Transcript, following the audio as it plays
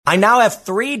I now have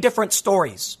 3 different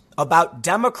stories about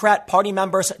Democrat Party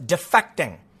members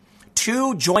defecting,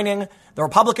 2 joining the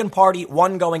Republican Party,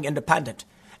 1 going independent.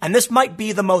 And this might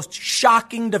be the most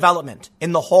shocking development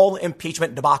in the whole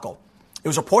impeachment debacle. It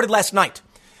was reported last night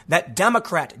that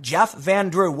Democrat Jeff Van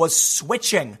Drew was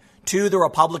switching to the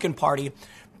Republican Party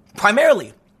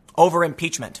primarily over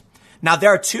impeachment. Now,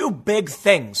 there are 2 big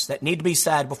things that need to be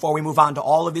said before we move on to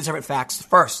all of these different facts.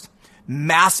 First,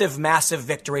 massive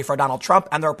victory for Donald Trump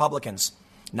and the Republicans.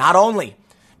 Not only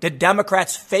did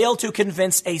Democrats fail to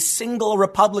convince a single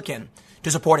Republican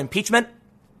to support impeachment,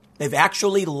 they've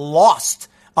actually lost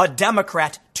a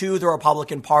Democrat to the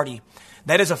Republican Party.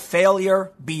 That is a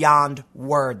failure beyond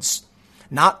words.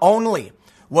 Not only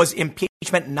was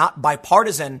impeachment not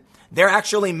bipartisan, they're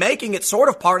actually making it sort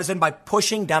of partisan by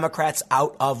pushing Democrats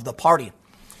out of the party.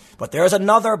 But there's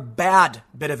another bad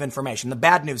bit of information. The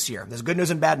bad news here. There's good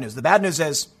news and bad news. The bad news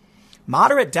is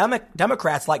moderate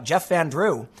Democrats like Jeff Van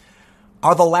Drew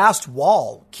are the last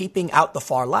wall keeping out the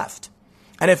far left.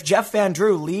 And if Jeff Van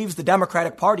Drew leaves the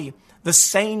Democratic Party, the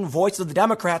sane voices of the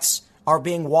Democrats are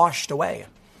being washed away.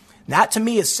 That to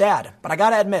me is sad, but I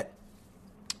got to admit,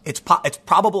 it's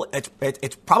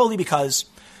probably because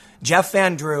Jeff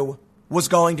Van Drew was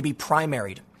going to be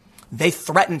primaried. They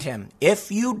threatened him.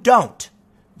 If you don't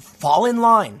fall in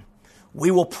line, we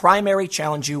will primary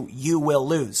challenge you. You will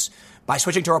lose. By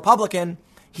switching to Republican,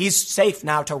 he's safe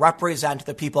now to represent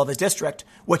the people of his district,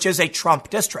 which is a Trump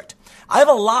district. I have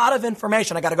a lot of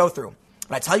information I got to go through,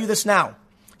 but I tell you this now.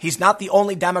 He's not the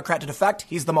only Democrat to defect.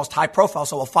 He's the most high profile,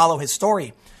 so we'll follow his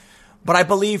story. But I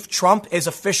believe Trump is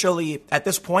officially, at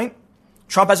this point,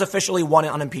 Trump has officially won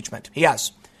on impeachment. He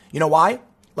has. You know why?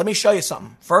 Let me show you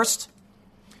something. First,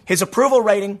 his approval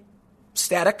rating,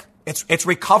 static. It's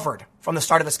recovered from the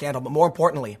start of the scandal. But more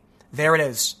importantly, there it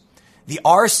is. The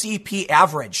RCP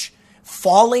average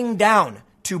falling down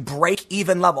to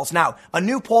break-even levels. Now, a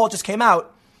new poll just came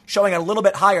out showing it a little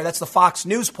bit higher. That's the Fox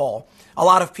News poll. A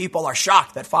lot of people are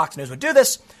shocked that Fox News would do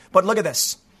this. But look at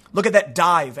this. Look at that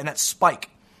dive and that spike.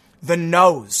 The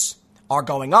no's are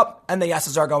going up and the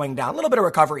yeses are going down. A little bit of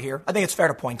recovery here. I think it's fair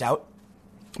to point out.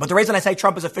 But the reason I say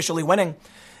Trump is officially winning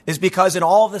is because in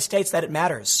all of the states that it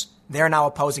matters, they're now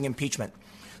opposing impeachment.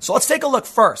 So let's take a look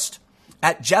first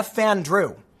at Jeff Van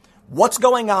Drew. What's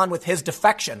going on with his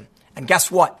defection? And guess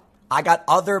what? I got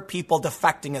other people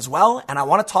defecting as well. And I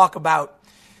want to talk about,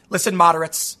 listen,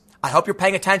 moderates, I hope you're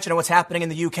paying attention to what's happening in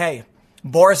the UK.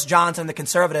 Boris Johnson and the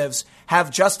Conservatives have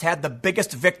just had the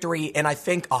biggest victory in, I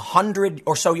think, 100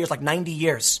 or so years, like 90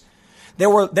 years. There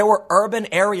were urban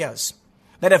areas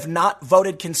that have not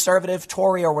voted Conservative,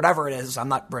 Tory, or whatever it is, I'm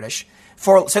not British,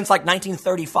 since like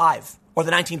 1935 or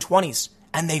the 1920s,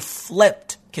 and they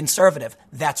flipped Conservative.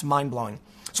 That's mind-blowing.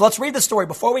 So let's read the story.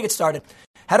 Before we get started,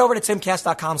 head over to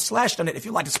timcast.com/donate if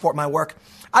you'd like to support my work.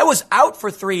 I was out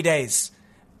for 3 days.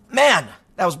 Man,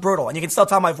 that was brutal. And you can still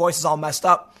tell my voice is all messed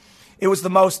up. It was the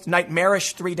most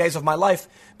nightmarish 3 days of my life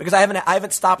because I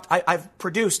haven't stopped. I've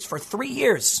produced for 3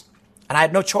 years and I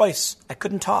had no choice. I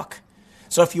couldn't talk.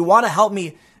 So if you want to help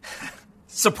me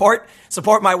support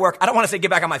my work, I don't want to say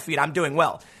get back on my feet. I'm doing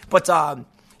well, but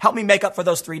help me make up for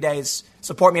those 3 days.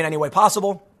 Support me in any way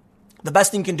possible. The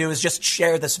best thing you can do is just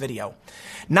share this video.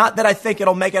 Not that I think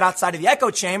it'll make it outside of the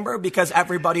echo chamber because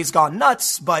everybody's gone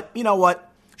nuts, but you know what?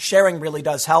 Sharing really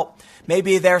does help.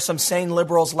 Maybe there's some sane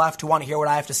liberals left who want to hear what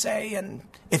I have to say, and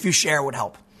if you share, it would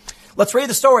help. Let's read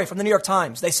the story from the New York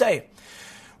Times. They say,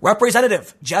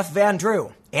 Representative Jeff Van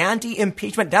Drew,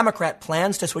 anti-impeachment Democrat,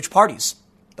 plans to switch parties.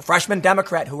 The freshman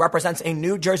Democrat who represents a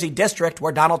New Jersey district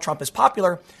where Donald Trump is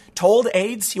popular told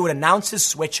aides he would announce his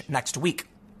switch next week.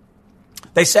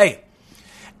 They say,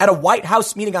 at a White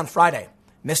House meeting on Friday,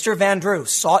 Mr. Van Drew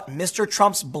sought Mr.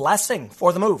 Trump's blessing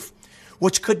for the move,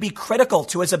 which could be critical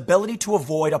to his ability to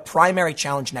avoid a primary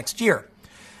challenge next year.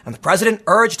 And the president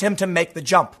urged him to make the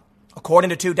jump, according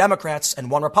to 2 Democrats and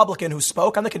 1 Republican who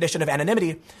spoke on the condition of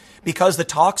anonymity because the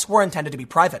talks were intended to be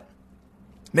private.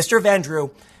 Mr. Van Drew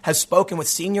has spoken with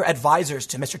senior advisors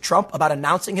to Mr. Trump about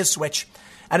announcing his switch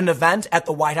at an event at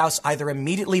the White House either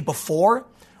immediately before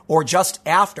or just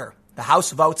after the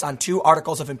House votes on 2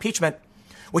 articles of impeachment,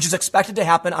 which is expected to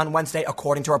happen on Wednesday,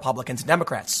 according to Republicans and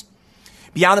Democrats.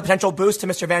 Beyond the potential boost to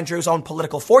Mr. Van Drew's own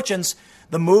political fortunes,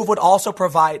 the move would also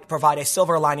provide a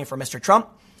silver lining for Mr. Trump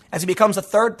as he becomes the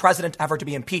 3rd president ever to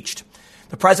be impeached.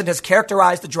 The president has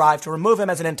characterized the drive to remove him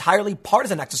as an entirely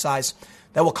partisan exercise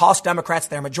that will cost Democrats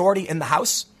their majority in the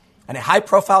House, and a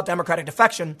high-profile Democratic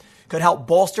defection could help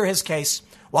bolster his case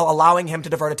while allowing him to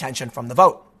divert attention from the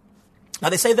vote. Now,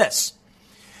 they say this.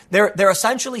 They're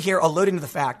essentially here alluding to the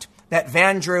fact that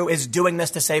Van Drew is doing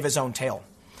this to save his own tail.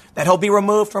 that he'll be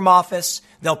removed from office.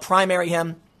 They'll primary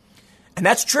him. And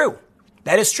that's true.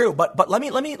 That is true. But let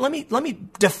me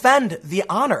defend the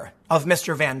honor of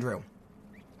Mr. Van Drew.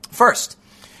 First,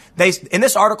 in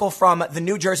this article from the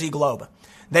New Jersey Globe,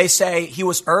 they say he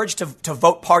was urged to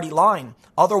vote party line.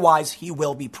 Otherwise, he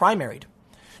will be primaried.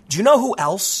 Do you know who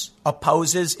else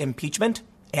opposes impeachment?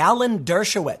 Alan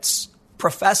Dershowitz,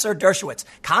 Professor Dershowitz,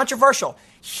 controversial,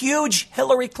 huge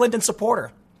Hillary Clinton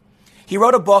supporter. He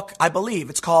wrote a book, I believe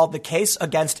it's called The Case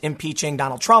Against Impeaching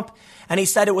Donald Trump. And he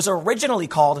said it was originally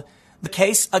called The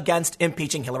Case Against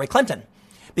Impeaching Hillary Clinton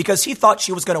because he thought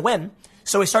she was going to win.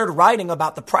 So he started writing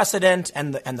about the precedent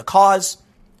and the cause.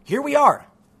 Here we are.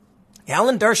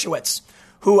 Alan Dershowitz,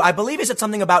 who I believe he said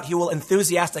something about he will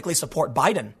enthusiastically support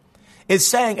Biden, is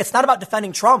saying it's not about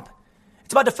defending Trump.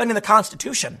 It's about defending the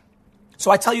Constitution. So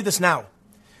I tell you this now.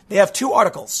 They have two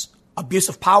articles, abuse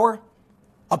of power,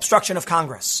 obstruction of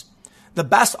Congress. The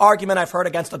best argument I've heard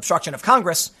against obstruction of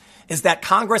Congress is that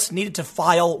Congress needed to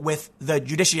file with the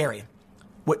judiciary.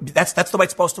 That's the way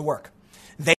it's supposed to work.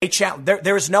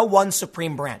 There is no one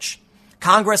supreme branch.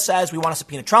 Congress says we want to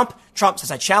subpoena Trump. Trump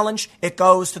says I challenge. It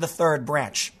goes to the third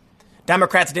branch.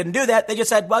 Democrats didn't do that. They just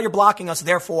said, well, you're blocking us.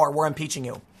 Therefore, we're impeaching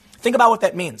you. Think about what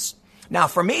that means. Now,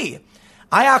 for me,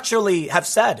 I actually have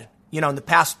said, in the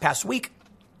past week,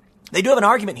 they do have an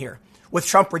argument here with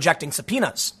Trump rejecting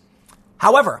subpoenas.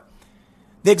 However,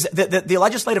 the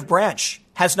legislative branch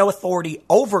has no authority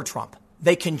over Trump.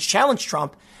 They can challenge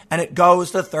Trump, and it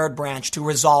goes to the third branch to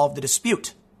resolve the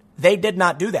dispute. They did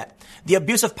not do that. The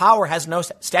abuse of power has no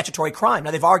statutory crime.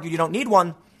 Now, they've argued you don't need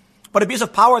one, but abuse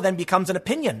of power then becomes an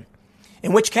opinion,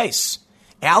 in which case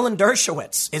Alan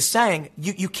Dershowitz is saying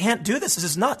you can't do this. This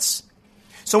is nuts.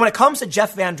 So when it comes to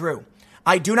Jeff Van Drew,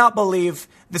 I do not believe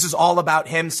this is all about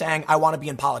him saying, I want to be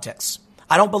in politics.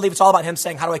 I don't believe it's all about him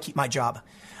saying, how do I keep my job?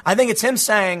 I think it's him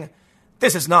saying,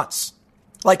 this is nuts.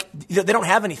 Like, they don't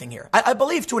have anything here. I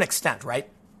believe to an extent, right?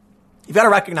 You've got to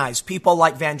recognize people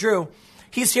like Van Drew,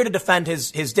 he's here to defend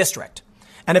his district.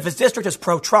 And if his district is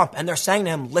pro-Trump and they're saying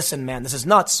to him, listen, man, this is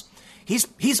nuts, he's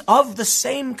of the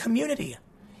same community.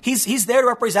 He's there to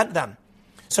represent them.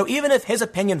 So even if his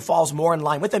opinion falls more in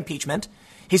line with impeachment,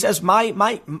 he says,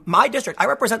 my district, I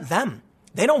represent them.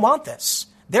 They don't want this.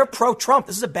 They're pro-Trump.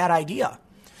 This is a bad idea.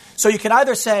 So you can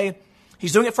either say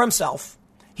he's doing it for himself,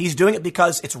 he's doing it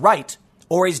because it's right,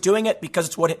 or he's doing it because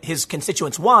it's what his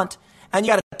constituents want, and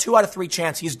you got a 2 out of 3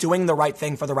 chance he's doing the right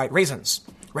thing for the right reasons.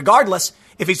 Regardless,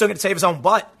 if he's doing it to save his own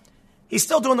butt, he's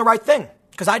still doing the right thing,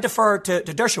 because I defer to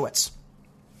Dershowitz.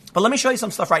 But let me show you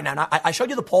some stuff right now. I showed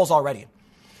you the polls already,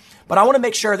 but I want to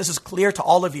make sure this is clear to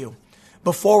all of you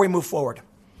before we move forward.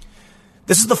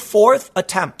 This is the 4th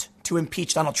attempt to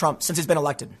impeach Donald Trump since he's been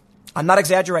elected. I'm not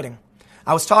exaggerating.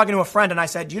 I was talking to a friend and I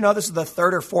said, this is the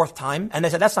 3rd or 4th time? And they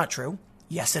said, that's not true.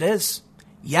 Yes, it is.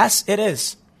 Yes, it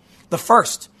is. The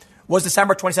first was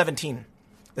December 2017.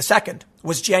 The second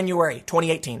was January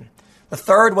 2018. The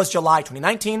third was July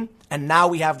 2019. And now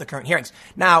we have the current hearings.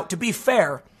 Now, to be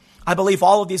fair, I believe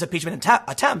all of these impeachment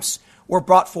attempts were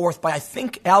brought forth by, I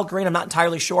think, Al Green. I'm not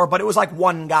entirely sure, but it was like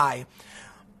one guy.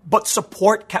 But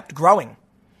support kept growing.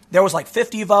 There was like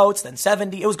 50 votes, then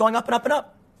 70. It was going up and up and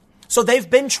up. So they've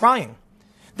been trying.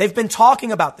 They've been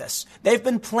talking about this. They've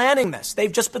been planning this.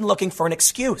 They've just been looking for an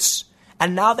excuse.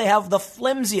 And now they have the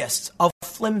flimsiest of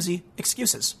flimsy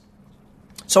excuses.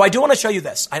 So I do want to show you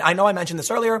this. I know I mentioned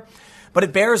this earlier, but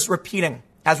it bears repeating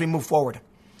as we move forward.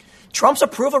 Trump's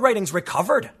approval ratings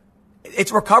recovered.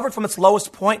 It's recovered from its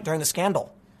lowest point during the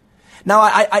scandal.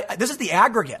 Now, this is the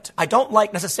aggregate. I don't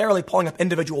like necessarily pulling up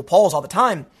individual polls all the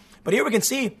time, but here we can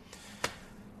see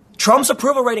Trump's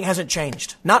approval rating hasn't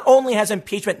changed. Not only has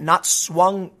impeachment not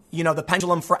swung, the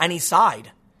pendulum for any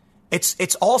side,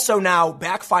 it's also now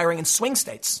backfiring in swing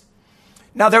states.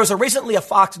 Now, there was recently a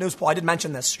Fox News poll, I did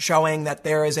mention this, showing that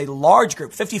there is a large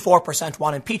group, 54%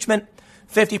 want impeachment,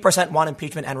 50% want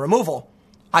impeachment and removal.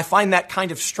 I find that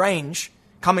kind of strange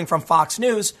coming from Fox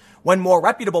News when more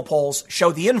reputable polls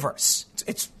show the inverse.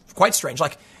 It's quite strange.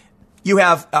 Like, you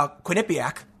have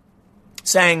Quinnipiac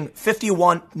saying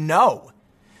 51 no.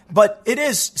 But it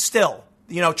is still,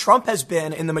 Trump has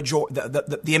been in the majority,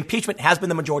 the impeachment has been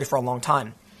the majority for a long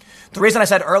time. The reason I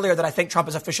said earlier that I think Trump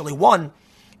has officially won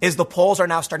is the polls are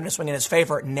now starting to swing in his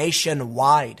favor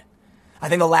nationwide. I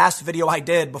think the last video I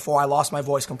did before I lost my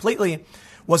voice completely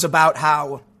was about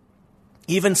how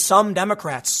even some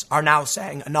Democrats are now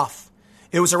saying enough.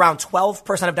 It was around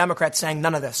 12% of Democrats saying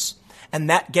none of this. And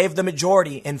that gave the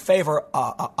majority in favor,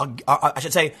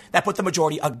 that put the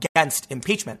majority against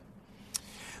impeachment.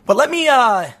 But let me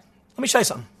show you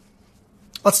something.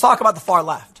 Let's talk about the far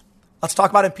left. Let's talk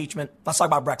about impeachment. Let's talk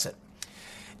about Brexit.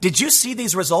 Did you see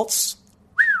these results?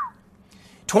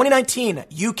 2019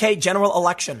 UK general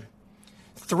election,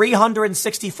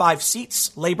 365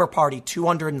 seats, Labour Party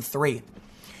 203.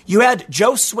 You had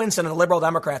Jo Swinson and the Liberal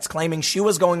Democrats claiming she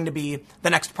was going to be the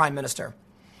next prime minister.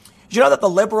 Did you know that the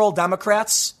Liberal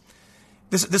Democrats,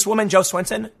 this woman, Jo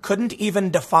Swinson, couldn't even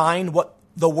define what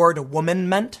the word woman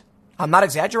meant? I'm not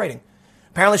exaggerating.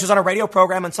 Apparently she was on a radio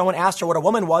program and someone asked her what a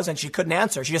woman was and she couldn't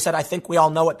answer. She just said, I think we all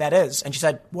know what that is. And she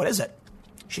said, what is it?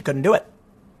 She couldn't do it.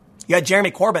 You had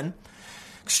Jeremy Corbyn,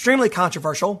 extremely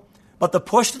controversial, but the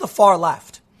push to the far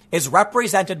left is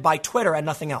represented by Twitter and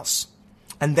nothing else.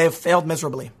 And they've failed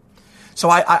miserably. So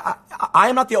I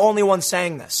am not the only one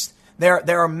saying this.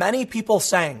 There are many people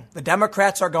saying the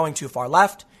Democrats are going too far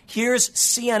left. Here's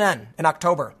CNN in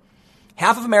October.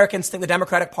 Half of Americans think the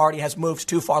Democratic Party has moved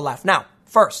too far left. Now,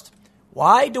 first,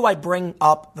 why do I bring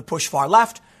up the push far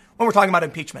left when we're talking about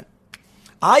impeachment?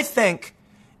 I think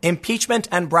impeachment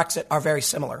and Brexit are very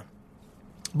similar.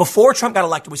 Before Trump got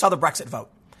elected, we saw the Brexit vote.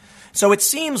 So it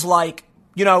seems like,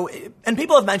 and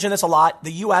people have mentioned this a lot,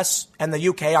 the U.S. and the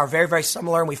U.K. are very, very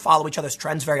similar, and we follow each other's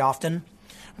trends very often.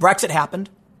 Brexit happened.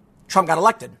 Trump got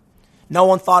elected. No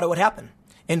one thought it would happen.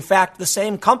 In fact, the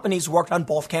same companies worked on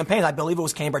both campaigns. I believe it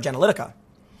was Cambridge Analytica.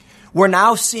 We're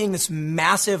now seeing this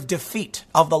massive defeat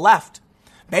of the left.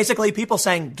 Basically, people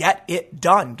saying, get it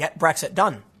done, get Brexit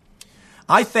done.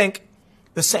 I think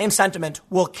the same sentiment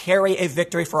will carry a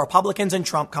victory for Republicans and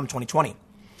Trump come 2020.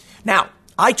 Now,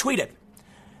 I tweeted,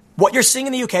 what you're seeing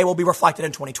in the UK will be reflected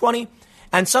in 2020.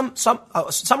 And some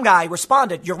guy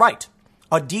responded, you're right.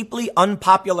 A deeply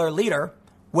unpopular leader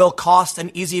will cost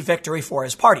an easy victory for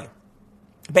his party.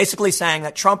 Basically saying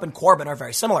that Trump and Corbyn are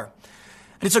very similar.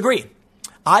 I disagree.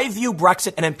 I view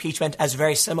Brexit and impeachment as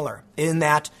very similar in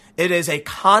that it is a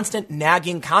constant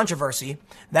nagging controversy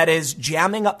that is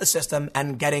jamming up the system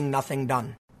and getting nothing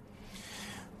done.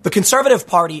 The Conservative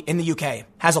Party in the UK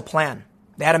has a plan.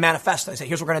 They had a manifesto. They say,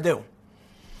 here's what we're going to do.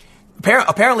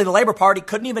 Apparently, the Labour Party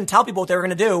couldn't even tell people what they were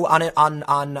going to do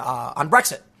on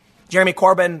Brexit. Jeremy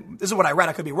Corbyn, this is what I read,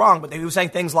 I could be wrong, but he was saying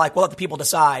things like, we'll let the people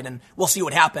decide and we'll see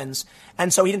what happens.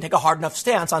 And so he didn't take a hard enough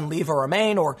stance on leave or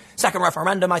remain or second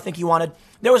referendum, I think he wanted.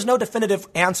 There was no definitive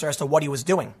answer as to what he was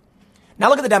doing. Now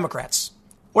look at the Democrats.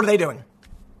 What are they doing?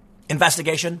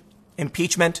 Investigation,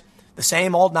 impeachment, the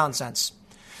same old nonsense.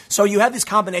 So you have this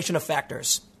combination of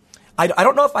factors. I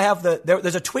don't know if I have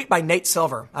there's a tweet by Nate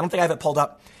Silver. I don't think I have it pulled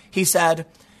up. He said,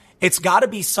 it's got to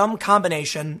be some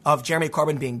combination of Jeremy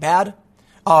Corbyn being bad,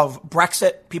 of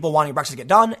Brexit, people wanting Brexit to get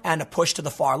done, and a push to the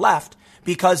far left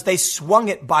because they swung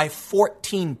it by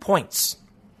 14 points.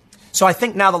 So I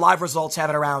think now the live results have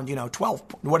it around,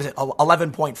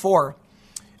 11.4.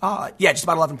 Just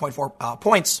about 11.4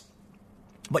 points.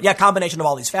 But yeah, combination of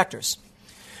all these factors.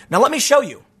 Now let me show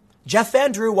you. Jeff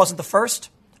Van Drew wasn't the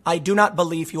first. I do not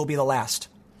believe he will be the last.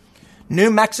 New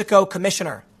Mexico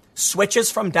commissioner switches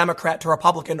from Democrat to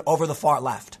Republican over the far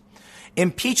left.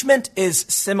 Impeachment is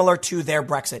similar to their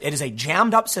Brexit. It is a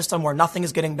jammed up system where nothing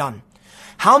is getting done.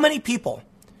 How many people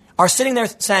are sitting there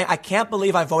saying, I can't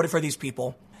believe I voted for these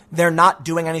people. They're not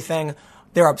doing anything.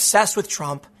 They're obsessed with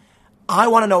Trump. I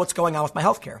want to know what's going on with my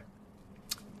health care.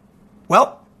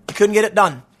 Well, I couldn't get it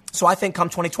done. So I think come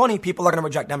 2020, people are going to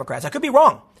reject Democrats. I could be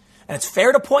wrong. And it's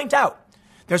fair to point out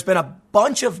there's been a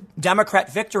bunch of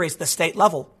Democrat victories at the state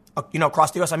level,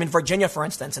 across the U.S. I mean, Virginia, for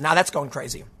instance, and now that's going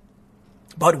crazy.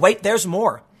 But wait, there's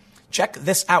more. Check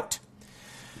this out.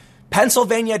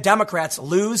 Pennsylvania Democrats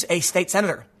lose a state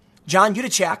senator. John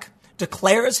Utachak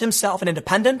declares himself an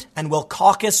independent and will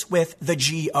caucus with the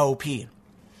GOP.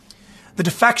 The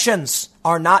defections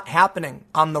are not happening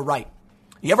on the right.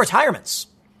 You have retirements.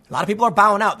 A lot of people are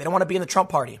bowing out. They don't want to be in the Trump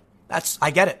party.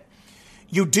 I get it.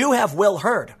 You do have Will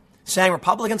Hurd saying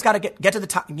Republicans got to get to the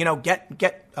time,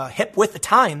 get hip with the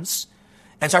times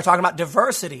and start talking about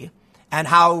diversity and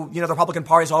how, the Republican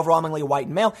Party is overwhelmingly white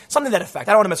and male. Something to that effect.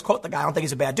 I don't want to misquote the guy. I don't think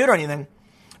he's a bad dude or anything.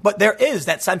 But there is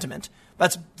that sentiment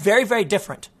that's very, very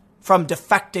different from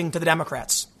defecting to the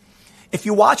Democrats. If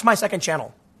you watch my second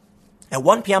channel at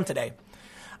 1 p.m. today,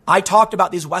 I talked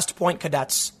about these West Point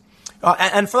cadets.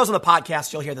 And for those on the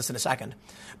podcast, you'll hear this in a second.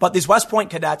 But these West Point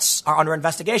cadets are under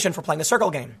investigation for playing the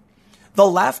circle game. The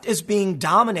left is being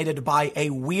dominated by a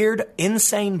weird,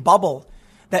 insane bubble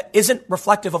that isn't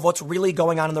reflective of what's really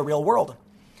going on in the real world.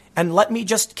 And let me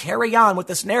just carry on with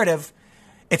this narrative.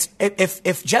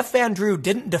 If Jeff Van Drew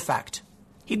didn't defect,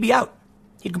 he'd be out.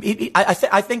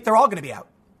 I think they're all going to be out.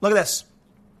 Look at this.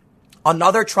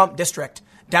 Another Trump district,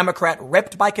 Democrat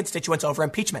ripped by constituents over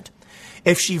impeachment.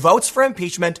 If she votes for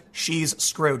impeachment, she's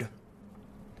screwed.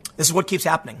 This is what keeps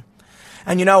happening.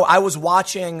 And, I was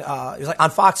watching, it was like on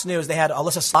Fox News, they had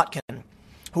Alyssa Slotkin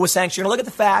who was saying she's going to look at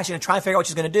the facts, she's going to try and figure out what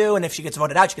she's going to do, and if she gets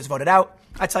voted out, she gets voted out.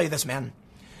 I tell you this, man.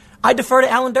 I defer to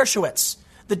Alan Dershowitz.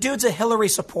 The dude's a Hillary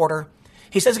supporter.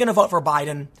 He says he's going to vote for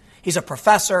Biden. He's a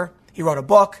professor. He wrote a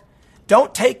book.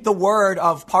 Don't take the word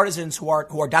of partisans who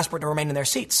are desperate to remain in their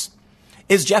seats.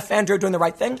 Is Jeff Van Drew doing the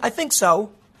right thing? I think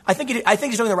so. I think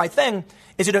he's doing the right thing.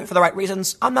 Is he doing it for the right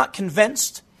reasons? I'm not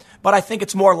convinced, but I think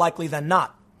it's more likely than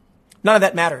not. None of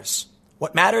that matters.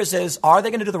 What matters is, are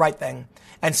they going to do the right thing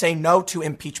and say no to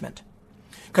impeachment?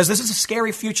 Because this is a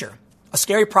scary future, a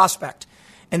scary prospect,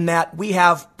 in that we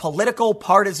have political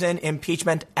partisan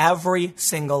impeachment every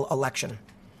single election.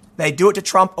 They do it to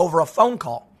Trump over a phone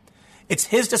call. It's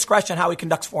his discretion how he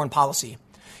conducts foreign policy.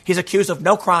 He's accused of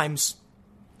no crimes.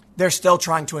 They're still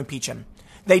trying to impeach him.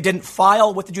 They didn't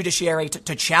file with the judiciary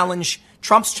to challenge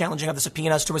Trump's challenging of the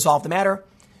subpoenas to resolve the matter.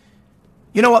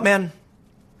 You know what, man?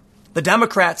 The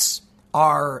Democrats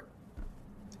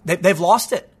they've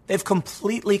lost it. They've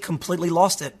completely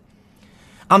lost it.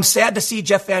 I'm sad to see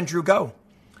Jeff Van Drew go.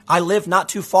 I live not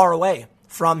too far away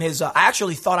from his, I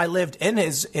actually thought I lived in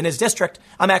his district.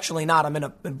 I'm actually not. I'm in a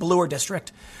bluer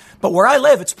district. But where I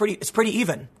live, it's pretty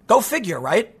even. Go figure,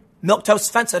 right?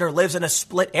 Milquetoast Fence Sitter lives in a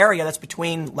split area that's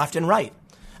between left and right.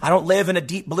 I don't live in a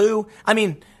deep blue. I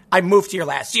mean, I moved here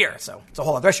last year, so it's a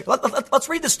whole other issue. Let's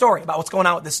read the story about what's going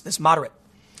on with this moderate.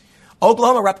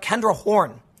 Oklahoma Rep. Kendra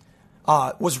Horn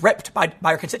was ripped by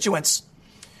her constituents.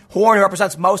 Horn, who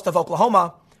represents most of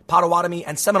Oklahoma, Pottawatomie,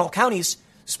 and Seminole counties,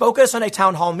 spoke at a Sunday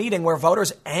town hall meeting where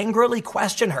voters angrily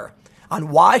questioned her on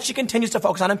why she continues to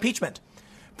focus on impeachment.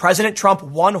 President Trump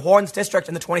won Horn's district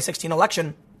in the 2016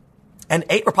 election, and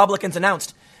 8 Republicans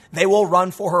announced they will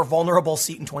run for her vulnerable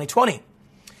seat in 2020.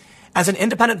 As an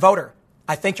independent voter,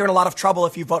 I think you're in a lot of trouble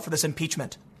if you vote for this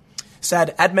impeachment,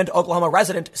 said Edmond, Oklahoma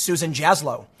resident Susan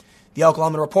Jaslow. The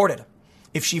Oklahoman reported,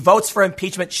 if she votes for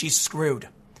impeachment, she's screwed.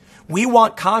 We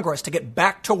want Congress to get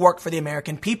back to work for the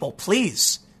American people,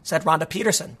 please, said Rhonda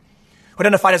Peterson, who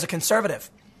identified as a conservative.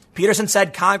 Peterson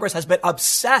said Congress has been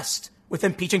obsessed with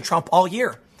impeaching Trump all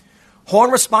year.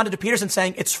 Horn responded to Peterson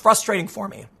saying, it's frustrating for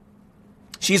me.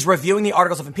 She's reviewing the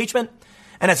articles of impeachment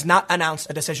and has not announced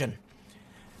a decision.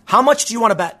 How much do you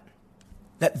want to bet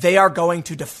that they are going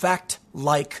to defect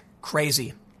like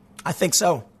crazy? I think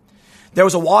so. There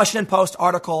was a Washington Post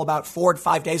article about 4 to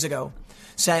 5 days ago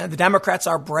saying the Democrats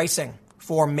are bracing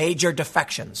for major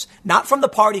defections, not from the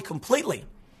party completely,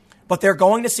 but they're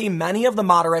going to see many of the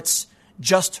moderates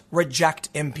just reject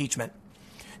impeachment.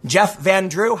 Jeff Van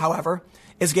Drew, however,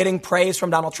 is getting praise from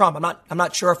Donald Trump. I'm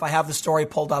not sure if I have the story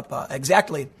pulled up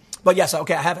exactly, but yes,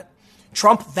 okay, I have it.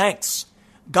 Trump thanks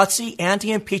gutsy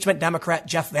anti-impeachment Democrat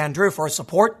Jeff Van Drew for his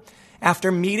support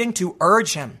after meeting to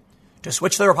urge him to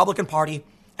switch to the Republican Party,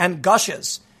 and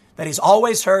gushes that he's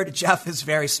always heard Jeff is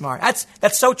very smart.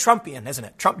 That's so Trumpian, isn't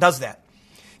it? Trump does that.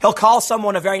 He'll call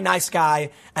someone a very nice guy,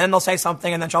 and then they'll say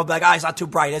something, and then Trump will be like, he's not too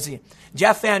bright, is he?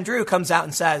 Jeff Van Drew comes out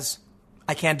and says,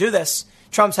 I can't do this.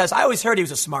 Trump says, I always heard he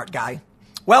was a smart guy.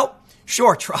 Well,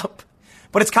 sure, Trump,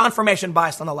 but it's confirmation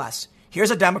bias nonetheless. Here's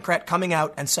a Democrat coming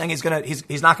out and saying he's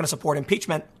not going to support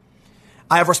impeachment.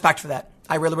 I have respect for that.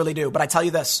 I really, really do. But I tell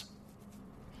you this.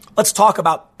 Let's talk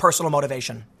about personal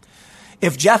motivation.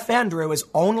 If Jeff Van Drew is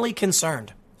only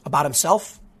concerned about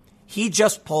himself, he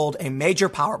just pulled a major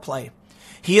power play.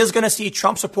 He is going to see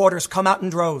Trump supporters come out in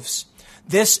droves.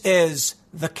 This is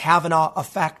the Kavanaugh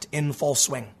effect in full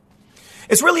swing.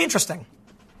 It's really interesting.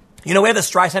 We have the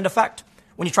Streisand effect.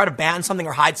 When you try to ban something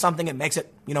or hide something, it makes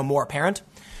it, more apparent.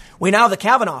 We now have the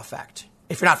Kavanaugh effect.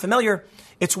 If you're not familiar,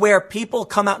 it's where people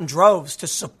come out in droves to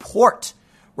support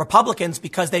Republicans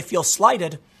because they feel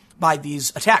slighted by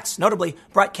these attacks. Notably,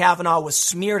 Brett Kavanaugh was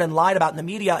smeared and lied about in the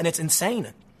media, and it's insane.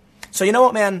 So you know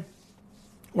what, man?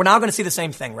 We're now going to see the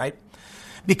same thing, right?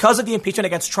 Because of the impeachment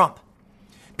against Trump,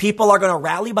 people are going to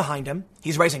rally behind him.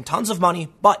 He's raising tons of money,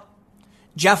 but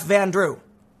Jeff Van Drew,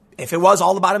 if it was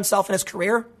all about himself and his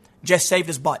career, just saved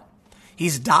his butt.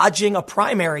 He's dodging a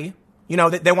primary. They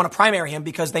want to primary him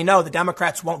because they know the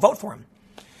Democrats won't vote for him.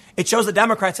 It shows the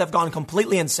Democrats have gone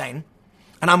completely insane.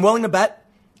 And I'm willing to bet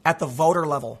at the voter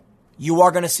level, you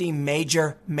are going to see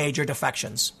major, major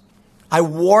defections. I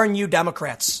warn you,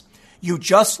 Democrats, you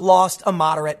just lost a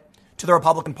moderate to the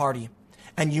Republican Party,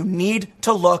 and you need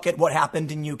to look at what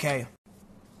happened in UK.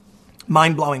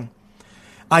 Mind blowing.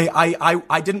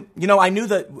 I didn't, I knew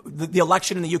that the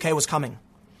election in the UK was coming.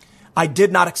 I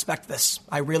did not expect this.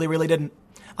 I really, really didn't.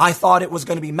 I thought it was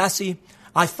going to be messy.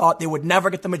 I thought they would never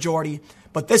get the majority,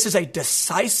 but this is a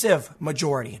decisive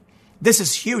majority. This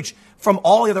is huge from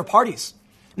all the other parties.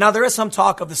 Now, there is some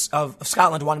talk of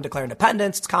Scotland wanting to declare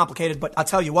independence. It's complicated, but I'll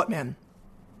tell you what, man.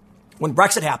 When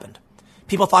Brexit happened,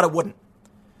 people thought it wouldn't.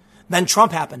 Then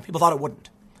Trump happened. People thought it wouldn't.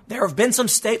 There have been some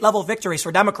state level victories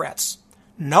for Democrats,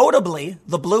 notably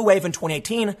the blue wave in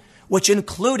 2018, which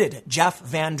included Jeff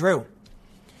Van Drew.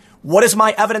 What is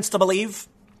my evidence to believe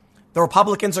the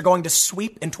Republicans are going to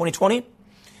sweep in 2020?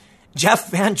 Jeff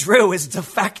Van Drew is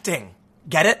defecting.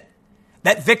 Get it?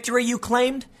 That victory you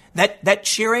claimed, that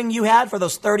cheering you had for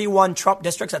those 31 Trump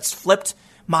districts that's flipped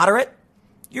moderate,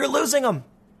 you're losing them.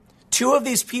 2 of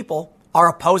these people are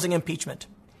opposing impeachment.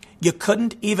 You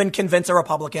couldn't even convince a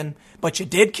Republican, but you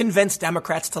did convince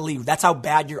Democrats to leave. That's how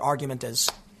bad your argument is.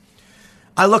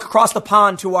 I look across the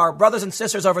pond to our brothers and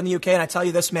sisters over in the UK, and I tell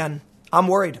you this, man, I'm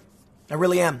worried. I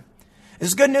really am. This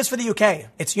is good news for the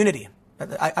UK. It's unity.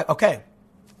 Okay.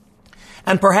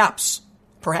 And perhaps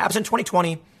in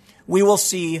 2020, we will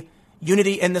see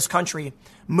unity in this country.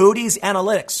 Moody's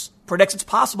Analytics predicts it's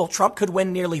possible Trump could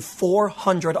win nearly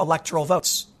 400 electoral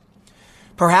votes.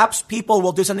 Perhaps people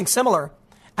will do something similar,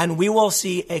 and we will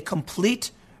see a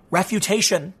complete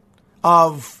refutation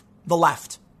of the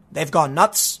left. They've gone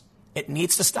nuts. It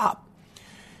needs to stop.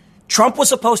 Trump was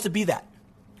supposed to be that,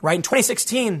 right? In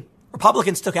 2016,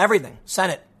 Republicans took everything.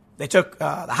 Senate. They took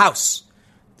the House,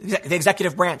 the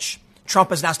executive branch.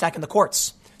 Trump is now stacking the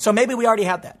courts. So maybe we already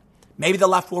had that. Maybe the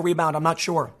left will rebound. I'm not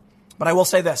sure. But I will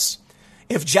say this.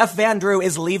 If Jeff Van Drew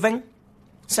is leaving,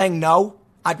 saying no,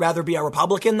 I'd rather be a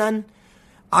Republican then,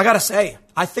 I got to say,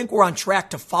 I think we're on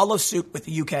track to follow suit with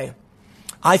the UK.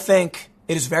 I think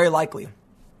it is very likely.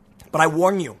 But I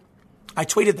warn you, I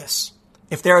tweeted this.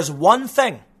 If there is one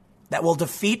thing that will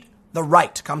defeat the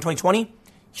right come 2020,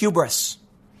 hubris.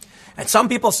 And some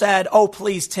people said, oh,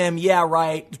 please, Tim, yeah,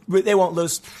 right, they won't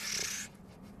lose.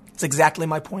 It's exactly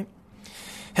my point.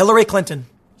 Hillary Clinton,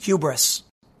 hubris.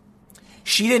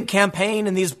 She didn't campaign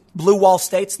in these blue wall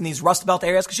states, in these Rust Belt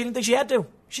areas, because she didn't think she had to.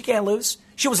 She can't lose.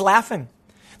 She was laughing.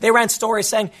 They ran stories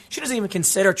saying she doesn't even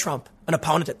consider Trump an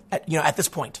opponent at this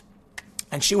point.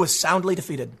 And she was soundly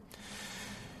defeated.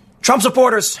 Trump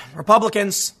supporters,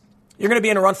 Republicans, it's going to be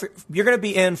a run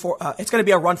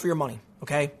for your money.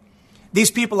 Okay. These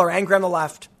people are angry on the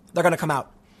left. They're going to come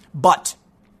out. But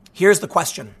here's the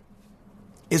question.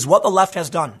 Is what the left has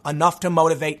done enough to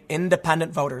motivate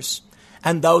independent voters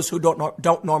and those who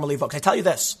don't normally vote? 'Cause I tell you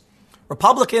this,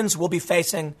 Republicans will be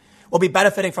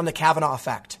benefiting from the Kavanaugh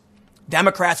effect.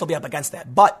 Democrats will be up against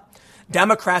that. But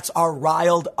Democrats are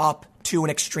riled up to an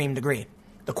extreme degree.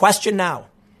 The question now,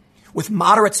 with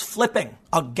moderates flipping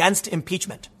against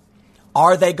impeachment,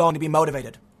 are they going to be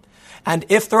motivated? And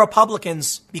if the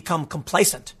Republicans become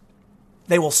complacent,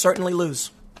 they will certainly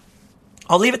lose.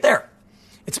 I'll leave it there.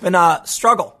 It's been a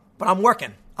struggle, but I'm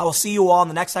working. I will see you all in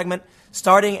the next segment,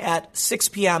 starting at 6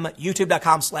 p.m.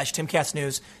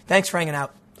 youtube.com/TimCastNews. Thanks for hanging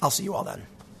out. I'll see you all then.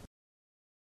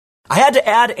 I had to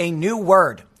add a new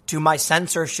word to my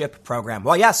censorship program.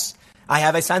 Well, yes, I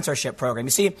have a censorship program.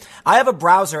 You see, I have a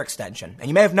browser extension, and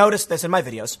you may have noticed this in my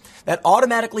videos, that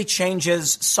automatically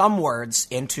changes some words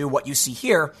into what you see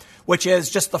here, which is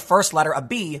just the first letter, a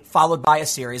B, followed by a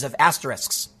series of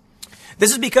asterisks.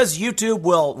 This is because YouTube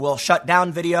will shut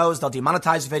down videos, they'll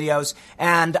demonetize videos,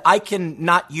 and I can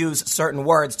not use certain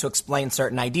words to explain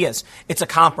certain ideas. It's a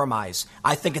compromise.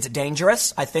 I think it's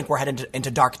dangerous. I think we're headed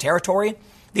into dark territory.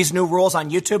 These new rules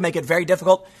on YouTube make it very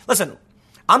difficult. Listen,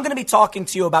 I'm going to be talking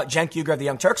to you about Cenk Uygur of the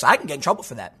Young Turks. I can get in trouble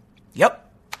for that. Yep.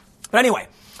 But anyway,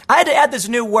 I had to add this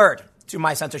new word to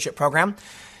my censorship program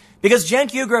because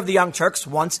Cenk Uygur of the Young Turks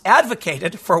once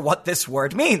advocated for what this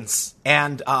word means.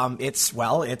 And it's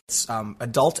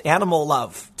adult animal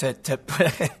love, to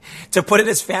put it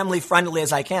as family friendly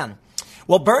as I can.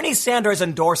 Well, Bernie Sanders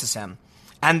endorses him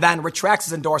and then retracts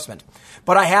his endorsement.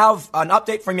 But I have an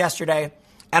update from yesterday.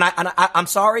 And I'm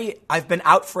sorry, I've been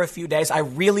out for a few days. I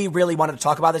really, really wanted to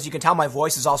talk about this. You can tell my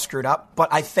voice is all screwed up, but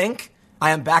I think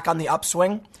I am back on the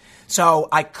upswing. So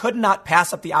I could not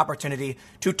pass up the opportunity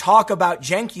to talk about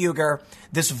Cenk Uygur,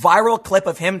 this viral clip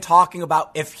of him talking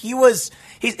about it was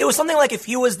something like if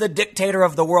he was the dictator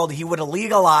of the world, he would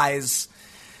legalize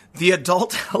the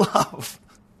adult love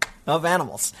of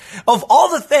animals. Of all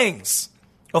the things.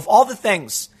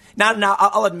 Now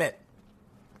I'll admit,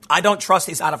 I don't trust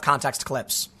these out of context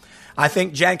clips. I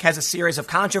think Cenk has a series of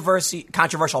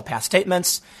controversial past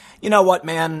statements. You know what,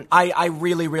 man? I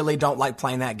really, really don't like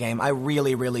playing that game. I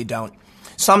really, really don't.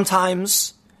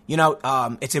 Sometimes,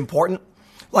 it's important.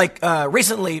 Like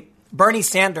recently, Bernie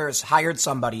Sanders hired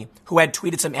somebody who had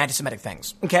tweeted some anti-Semitic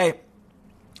things. Okay,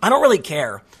 I don't really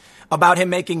care about him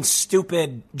making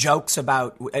stupid jokes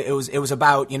about it was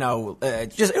about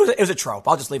it was a trope.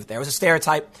 I'll just leave it there. It was a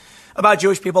stereotype about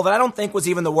Jewish people that I don't think was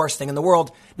even the worst thing in the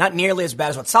world. Not nearly as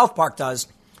bad as what South Park does.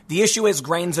 The issue is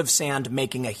grains of sand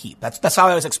making a heap. That's how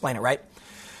I always explain it, right?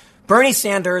 Bernie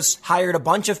Sanders hired a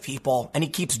bunch of people, and he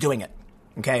keeps doing it.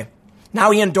 Okay.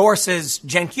 Now he endorses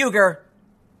Cenk Uygur.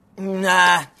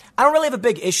 Nah, I don't really have a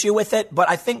big issue with it, but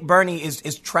I think Bernie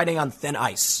is treading on thin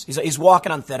ice. He's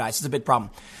walking on thin ice. It's a big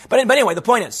problem. But anyway, the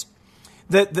point is,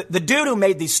 the dude who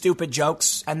made these stupid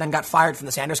jokes and then got fired from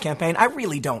the Sanders campaign, I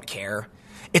really don't care.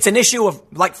 It's an issue of,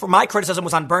 like, for my criticism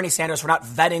was on Bernie Sanders for not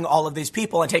vetting all of these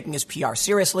people and taking his PR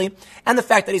seriously, and the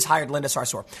fact that he's hired Linda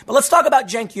Sarsour. But let's talk about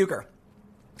Cenk Uygur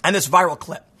and this viral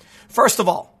clip. First of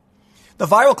all, the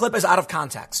viral clip is out of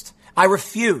context. I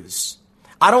refuse.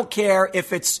 I don't care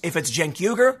if it's Cenk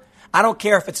Uygur. I don't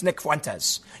care if it's Nick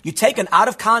Fuentes. You take an out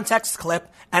of context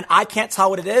clip and I can't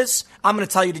tell what it is, I'm going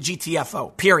to tell you to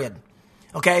GTFO, period.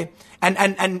 Okay? And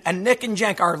Nick and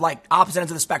Cenk are like opposite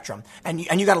ends of the spectrum. And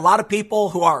you got a lot of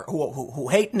people who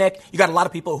hate Nick. You got a lot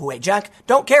of people who hate Cenk.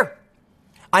 Don't care.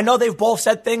 I know they've both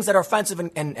said things that are offensive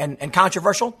and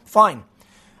controversial. Fine.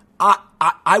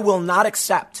 I will not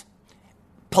accept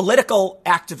political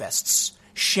activists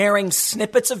sharing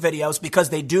snippets of videos because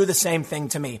they do the same thing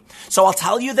to me. So I'll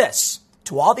tell you this,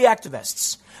 to all the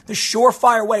activists, the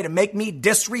surefire way to make me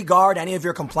disregard any of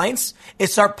your complaints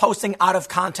is start posting out of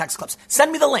context clips.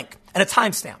 Send me the link and a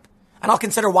timestamp, and I'll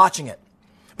consider watching it.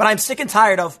 But I'm sick and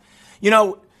tired of,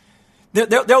 there'll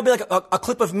be like a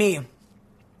clip of me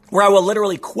where I will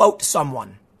literally quote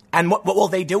someone. And what will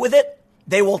they do with it?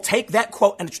 They will take that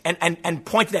quote and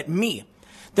point it at me.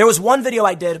 There was one video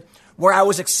I did where I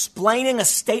was explaining a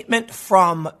statement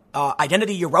from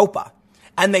Identity Europa,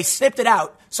 and they snipped it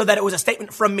out so that it was a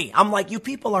statement from me. I'm like, you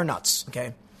people are nuts,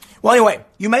 okay? Well, anyway,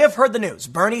 you may have heard the news.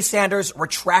 Bernie Sanders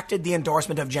retracted the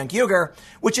endorsement of Cenk Uygur,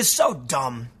 which is so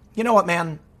dumb. You know what,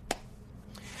 man?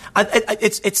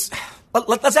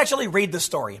 Let's actually read the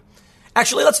story.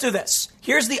 Actually, let's do this.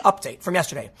 Here's the update from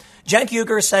yesterday. Cenk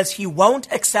Uygur says he won't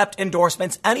accept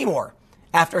endorsements anymore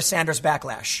after Sanders'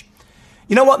 backlash.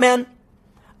 You know what, man?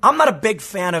 I'm not a big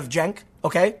fan of Cenk,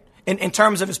 okay, in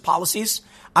terms of his policies.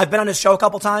 I've been on his show a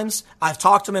couple times. I've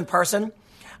talked to him in person.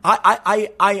 I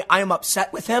am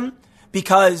upset with him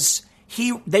because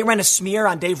they ran a smear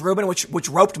on Dave Rubin, which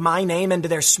roped my name into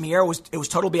their smear. It was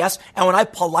total BS. And when I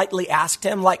politely asked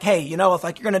him, like, hey, if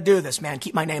you're going to do this, man,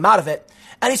 keep my name out of it.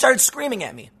 And he started screaming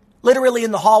at me, literally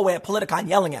in the hallway at Politicon,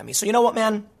 yelling at me. So you know what,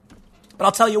 man? But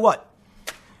I'll tell you what.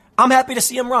 I'm happy to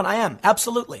see him run. I am.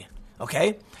 Absolutely.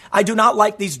 Okay? I do not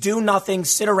like these do-nothing,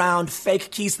 sit-around,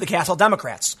 fake keys to the castle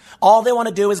Democrats. All they want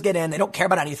to do is get in. They don't care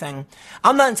about anything.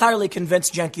 I'm not entirely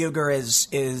convinced Cenk Uygur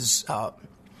is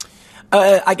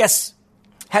I guess,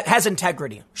 has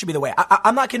integrity, should be the way.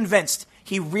 I'm not convinced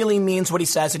he really means what he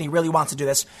says and he really wants to do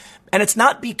this. And it's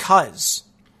not because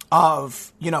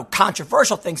of,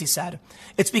 controversial things he said.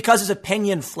 It's because his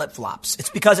opinion flip-flops. It's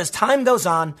because as time goes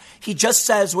on, he just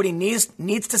says what he needs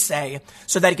to say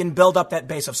so that he can build up that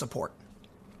base of support.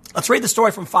 Let's read the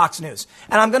story from Fox News.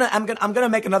 And I'm gonna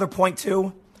make another point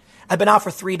too. I've been out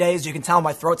for 3 days. You can tell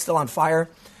my throat's still on fire,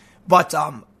 but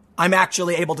I'm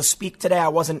actually able to speak today. I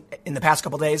wasn't in the past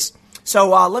couple days. So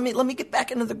let me get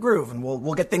back into the groove and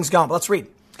we'll get things going. But let's read.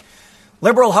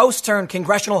 Liberal host turned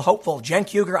congressional hopeful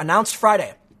Cenk Uygur announced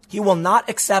Friday he will not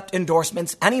accept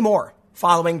endorsements anymore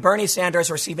following Bernie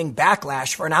Sanders receiving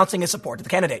backlash for announcing his support to the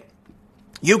candidate.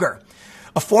 Uygur,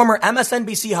 a former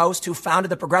MSNBC host who founded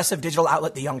the progressive digital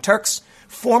outlet The Young Turks,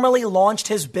 formally launched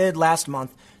his bid last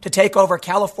month to take over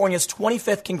California's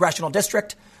 25th congressional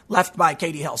district, left by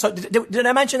Katie Hill. So did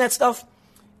I mention that stuff?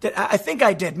 I think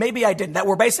I did. Maybe I didn't. That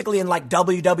we're basically in like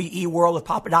WWE world with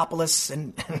Papadopoulos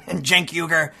and Cenk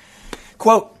Uygur.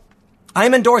 Quote, I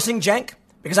am endorsing Cenk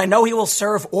because I know he will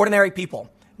serve ordinary people,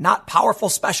 not powerful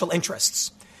special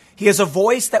interests. He is a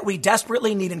voice that we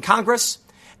desperately need in Congress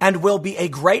and will be a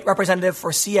great representative for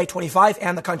CA25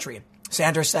 and the country,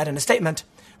 Sanders said in a statement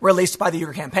released by the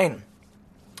Uygur campaign.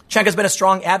 Cenk has been a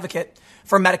strong advocate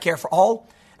for Medicare for all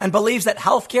and believes that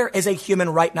healthcare is a human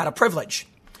right, not a privilege.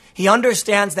 He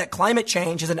understands that climate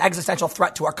change is an existential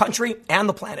threat to our country and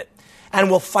the planet and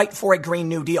will fight for a Green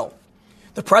New Deal.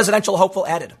 The presidential hopeful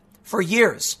added, for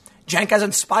years, Cenk has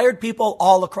inspired people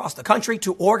all across the country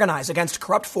to organize against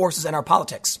corrupt forces in our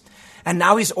politics. And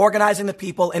now he's organizing the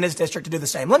people in his district to do the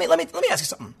same. Let me ask you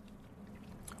something.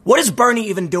 What is Bernie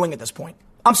even doing at this point?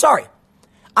 I'm sorry.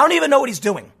 I don't even know what he's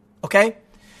doing. Okay?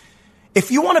 If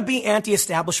you want to be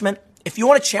anti-establishment, if you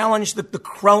want to challenge the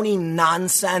crony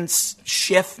nonsense,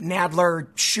 Schiff, Nadler,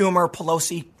 Schumer,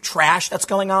 Pelosi trash that's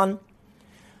going on,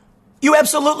 you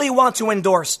absolutely want to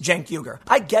endorse Cenk Uygur.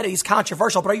 I get it. He's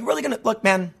controversial, but are you really going to look,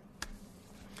 man?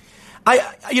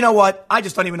 You know what? I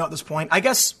just don't even know at this point. I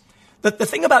guess the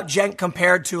thing about Cenk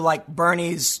compared to like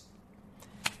Bernie's,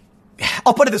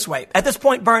 I'll put it this way. At this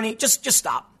point, Bernie, just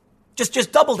stop.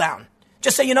 Just double down.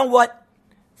 Just say, you know what?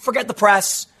 Forget the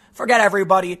press. Forget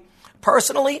everybody.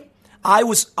 Personally, I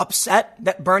was upset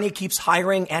that Bernie keeps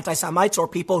hiring anti-Semites or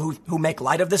people who make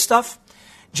light of this stuff.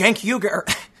 Cenk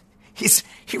Uygur,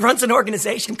 he runs an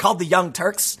organization called the Young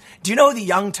Turks. Do you know who the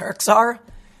Young Turks are?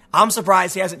 I'm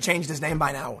surprised he hasn't changed his name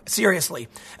by now. Seriously.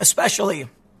 Especially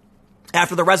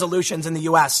after the resolutions in the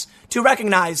U.S. to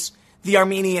recognize the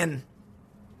Armenian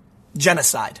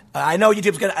genocide. I know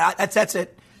YouTube's going to, that's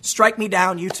it. Strike me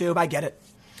down, YouTube. I get it.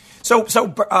 So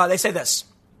they say this.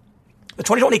 The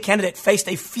 2020 candidate faced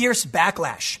a fierce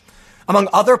backlash among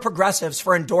other progressives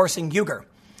for endorsing Uygur.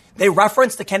 They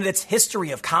referenced the candidate's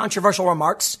history of controversial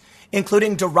remarks,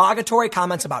 including derogatory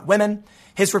comments about women,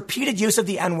 his repeated use of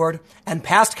the N-word, and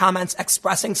past comments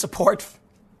expressing support.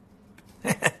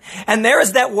 And there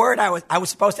is that word I was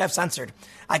supposed to have censored.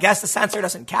 I guess the censor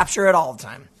doesn't capture it all the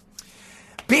time.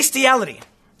 Bestiality.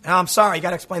 Oh, I'm sorry, you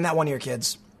got to explain that one to your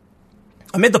kids.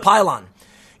 Amid the pylon,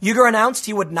 Uygur announced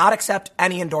he would not accept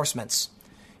any endorsements.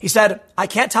 He said, I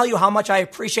can't tell you how much I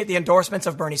appreciate the endorsements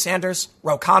of Bernie Sanders,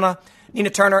 Ro Khanna, Nina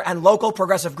Turner, and local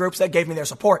progressive groups that gave me their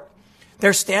support.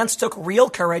 Their stance took real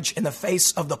courage in the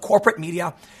face of the corporate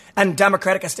media and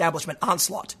Democratic establishment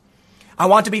onslaught. I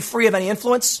want to be free of any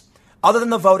influence other than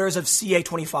the voters of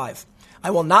CA25.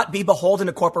 I will not be beholden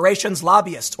to corporations,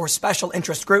 lobbyists, or special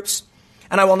interest groups,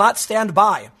 and I will not stand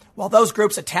by while those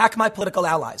groups attack my political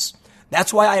allies.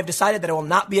 That's why I have decided that I will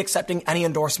not be accepting any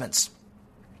endorsements.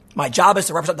 My job is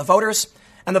to represent the voters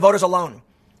and the voters alone.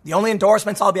 The only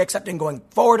endorsements I'll be accepting going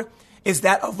forward is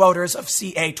that of voters of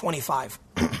CA25.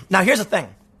 Now, here's the thing.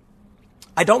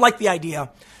 I don't like the idea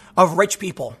of rich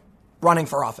people running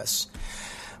for office.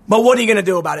 But what are you going to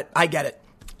do about it? I get it.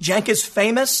 Cenk is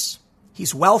famous.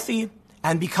 He's wealthy.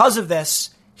 And because of this,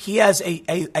 he has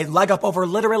a leg up over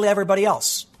literally everybody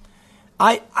else.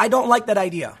 I don't like that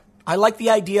idea. I like the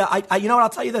idea. You know what? I'll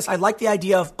tell you this. I like the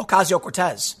idea of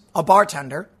Ocasio-Cortez, a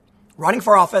bartender, running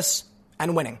for office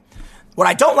and winning. What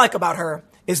I don't like about her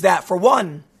is that, for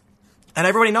one, and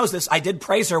everybody knows this, I did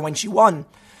praise her when she won,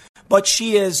 but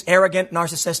she is arrogant,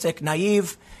 narcissistic,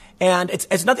 naive, and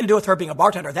it's nothing to do with her being a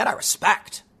bartender. That I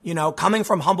respect. You know, coming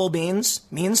from humble means,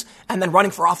 and then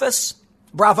running for office,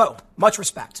 bravo, much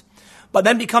respect. But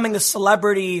then becoming the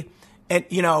celebrity,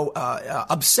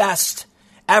 obsessed,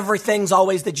 everything's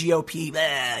always the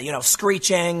GOP,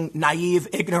 screeching, naive,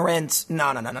 ignorant.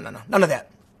 No, none of that.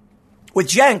 With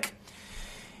Cenk,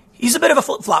 he's a bit of a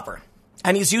flip-flopper,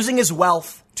 and he's using his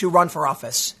wealth to run for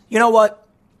office. You know what?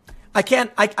 I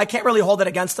can't really hold it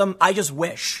against him. I just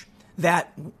wish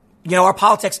that, our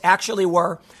politics actually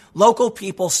were local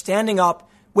people standing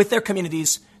up with their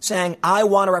communities saying, I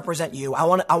want to represent you. I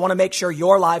want to make sure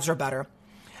your lives are better.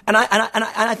 And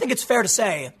I think it's fair to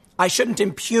say I shouldn't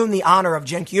impugn the honor of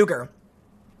Cenk Uygur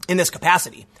in this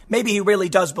capacity. Maybe he really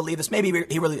does believe this. Maybe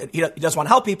he does want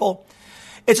to help people.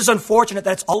 It's just unfortunate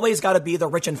that it's always got to be the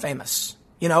rich and famous.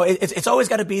 It's always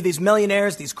got to be these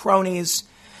millionaires, these cronies.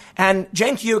 And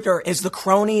Cenk Uygur is the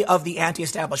crony of the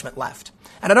anti-establishment left.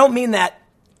 And I don't mean that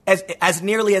as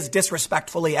nearly as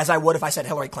disrespectfully as I would if I said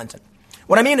Hillary Clinton.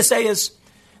 What I mean to say is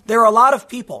there are a lot of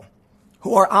people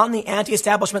who are on the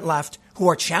anti-establishment left, who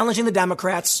are challenging the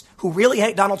Democrats, who really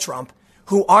hate Donald Trump,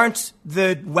 who aren't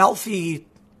the wealthy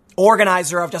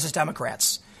organizer of Justice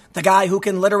Democrats, the guy who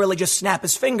can literally just snap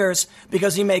his fingers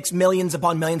because he makes millions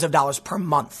upon millions of dollars per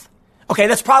month. Okay,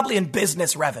 that's probably in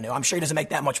business revenue. I'm sure he doesn't make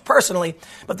that much personally,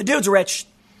 but the dude's rich.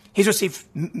 He's received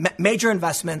major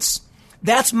investments.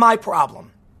 That's my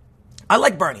problem. I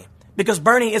like Bernie because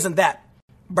Bernie isn't that.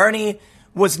 Bernie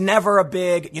was never a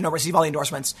big, receive all the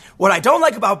endorsements. What I don't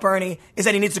like about Bernie is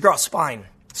that he needs to grow a spine.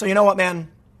 So you know what,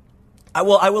 man? I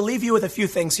will leave you with a few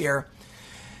things here.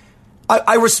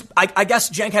 I guess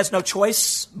Cenk has no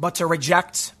choice but to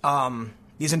reject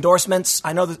these endorsements.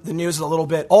 I know that the news is a little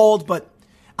bit old, but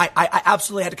I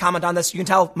absolutely had to comment on this. You can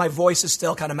tell my voice is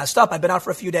still kind of messed up. I've been out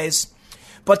for a few days.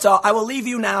 But I will leave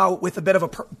you now with a bit of a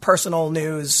personal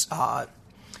news. I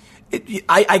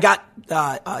got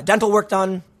dental work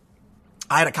done.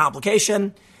 I had a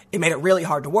complication. It made it really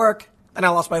hard to work. Then I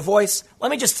lost my voice.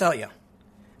 Let me just tell you,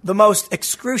 the most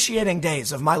excruciating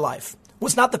days of my life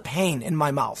was not the pain in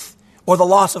my mouth or the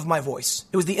loss of my voice.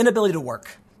 It was the inability to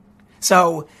work.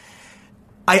 So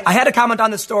I had to comment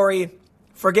on this story.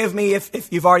 Forgive me if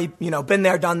you've already, been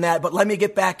there, done that. But let me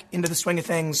get back into the swing of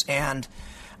things, and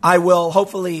I will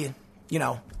hopefully,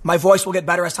 my voice will get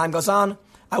better as time goes on.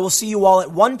 I will see you all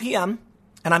at 1 p.m.,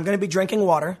 and I'm going to be drinking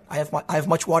water. I have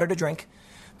much water to drink.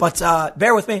 But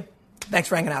bear with me. Thanks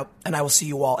for hanging out, and I will see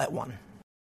you all at 1.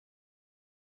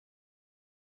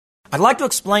 I'd like to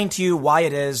explain to you why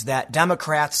it is that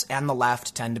Democrats and the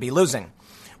left tend to be losing.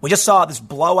 We just saw this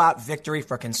blowout victory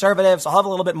for conservatives. I'll have a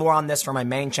little bit more on this for my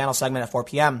main channel segment at 4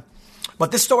 p.m.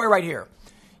 But this story right here,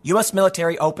 U.S.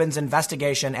 military opens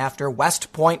investigation after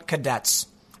West Point cadets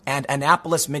and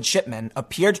Annapolis midshipmen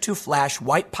appeared to flash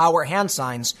white power hand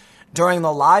signs during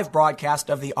the live broadcast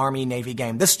of the Army-Navy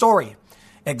game. This story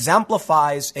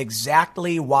exemplifies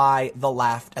exactly why the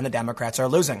left and the Democrats are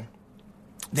losing.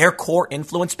 Their core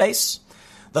influence base,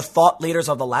 the thought leaders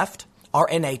of the left, are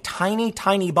in a tiny,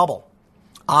 tiny bubble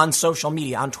on social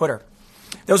media, on Twitter.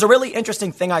 There was a really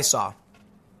interesting thing I saw.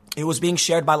 It was being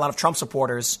shared by a lot of Trump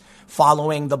supporters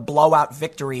following the blowout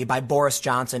victory by Boris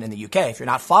Johnson in the UK. If you're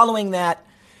not following that,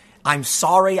 I'm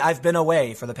sorry I've been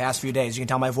away for the past few days. You can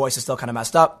tell my voice is still kind of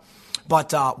messed up.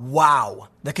 But wow,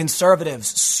 the conservatives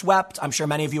swept. I'm sure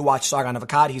many of you watch Sargon of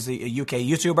Akkad. He's a UK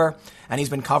YouTuber, and he's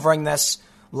been covering this.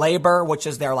 Labour, which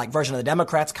is their version of the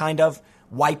Democrats, kind of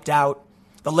wiped out.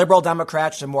 The Liberal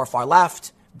Democrats, which are more far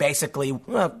left, basically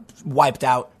wiped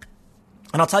out.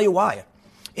 And I'll tell you why.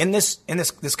 In this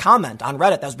comment on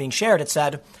Reddit that was being shared, it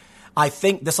said, I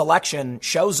think this election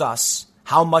shows us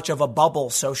how much of a bubble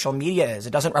social media is.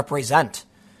 It doesn't represent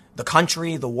the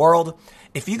country, the world.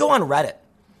 If you go on Reddit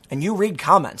and you read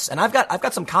comments, and I've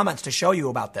got some comments to show you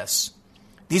about this.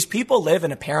 These people live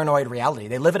in a paranoid reality.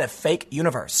 They live in a fake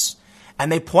universe.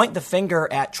 And they point the finger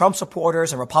at Trump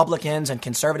supporters and Republicans and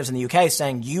conservatives in the UK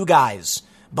saying, you guys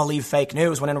believe fake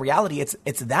news, when in reality,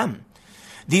 it's them.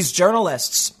 These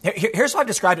journalists, here's how I've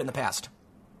described it in the past.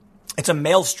 It's a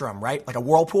maelstrom, right? Like a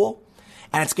whirlpool.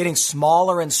 And it's getting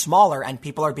smaller and smaller, and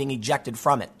people are being ejected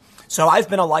from it. So I've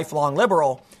been a lifelong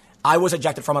liberal. I was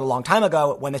ejected from it a long time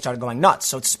ago when they started going nuts.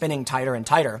 So it's spinning tighter and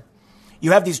tighter.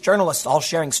 You have these journalists all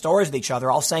sharing stories with each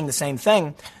other, all saying the same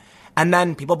thing, and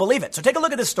then people believe it. So take a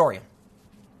look at this story.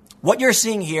 What you're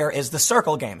seeing here is the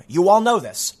circle game. You all know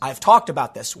this. I've talked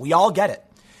about this. We all get it.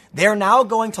 They're now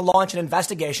going to launch an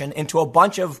investigation into a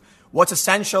bunch of what's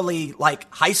essentially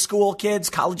like high school kids,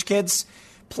 college kids,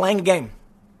 playing a game.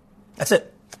 That's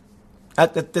it.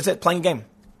 That's it, playing a game.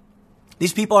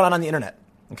 These people are not on the internet,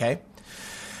 okay?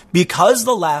 Because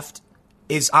the left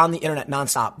is on the internet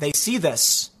nonstop, they see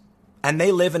this and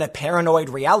they live in a paranoid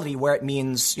reality where it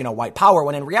means, white power,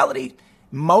 when in reality,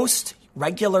 most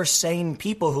regular, sane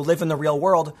people who live in the real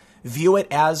world view it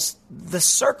as the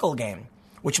circle game,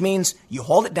 which means you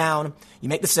hold it down, you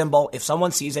make the symbol. If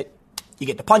someone sees it, you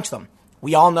get to punch them.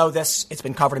 We all know this. It's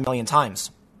been covered a million times.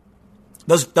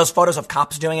 Those photos of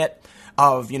cops doing it,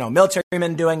 of, military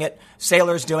men doing it,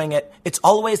 sailors doing it. It's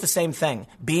always the same thing,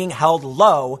 being held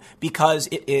low because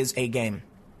it is a game.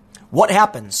 What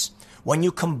happens when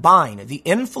you combine the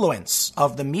influence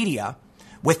of the media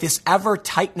with this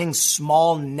ever-tightening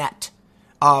small net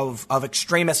of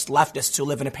extremist leftists who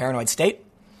live in a paranoid state?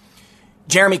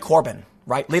 Jeremy Corbyn,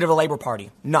 right? Leader of the Labour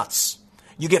Party. Nuts.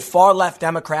 You get far left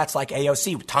Democrats like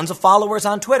AOC, tons of followers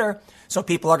on Twitter. So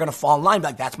people are going to fall in line.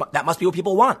 Like, that must be what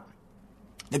people want.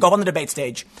 They go up on the debate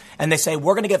stage and they say,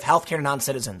 we're going to give health care to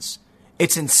non-citizens.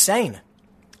 It's insane.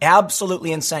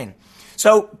 Absolutely insane.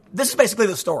 So this is basically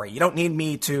the story. You don't need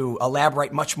me to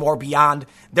elaborate much more beyond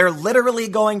they're literally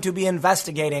going to be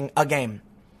investigating a game.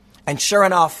 And sure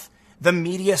enough, the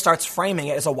media starts framing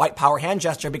it as a white power hand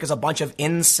gesture because a bunch of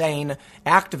insane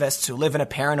activists who live in a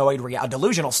paranoid,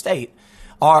 delusional state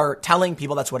are telling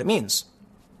people that's what it means,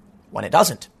 when it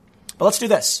doesn't. But let's do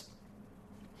this.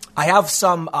 I have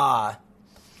some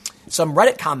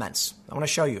Reddit comments I want to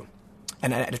show you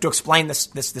and to explain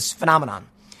this phenomenon.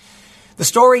 The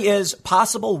story is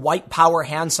possible white power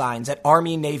hand signs at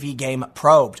Army-Navy game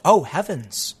probed. Oh,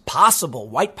 heavens. Possible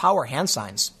white power hand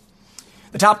signs.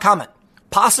 The top comment.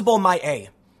 Possible my A.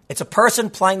 It's a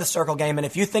person playing the circle game, and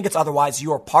if you think it's otherwise,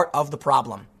 you are part of the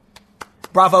problem.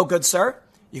 Bravo, good sir.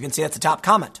 You can see that's the top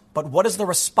comment. But what does the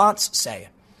response say?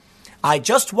 I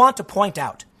just want to point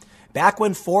out, back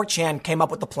when 4chan came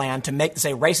up with the plan to make this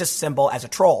a racist symbol as a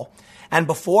troll, and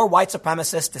before white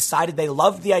supremacists decided they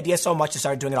loved the idea so much they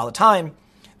started doing it all the time,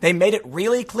 they made it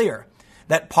really clear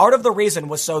that part of the reason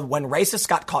was so when racists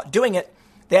got caught doing it,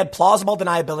 they had plausible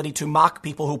deniability to mock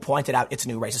people who pointed out its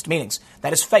new racist meanings.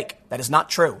 That is fake. That is not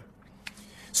true.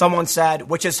 Someone said,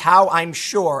 which is how I'm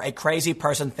sure a crazy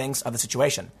person thinks of the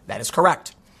situation. That is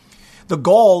correct. The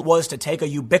goal was to take a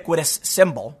ubiquitous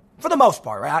symbol, for the most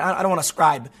part, right? I don't want to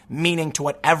ascribe meaning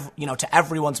to to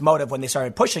everyone's motive when they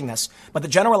started pushing this, but the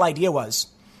general idea was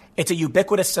it's a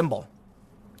ubiquitous symbol.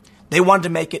 They wanted to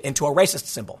make it into a racist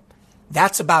symbol.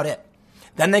 That's about it.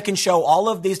 Then they can show all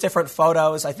of these different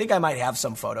photos. I think I might have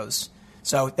some photos.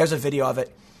 So there's a video of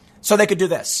it. So they could do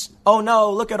this. Oh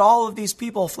no, look at all of these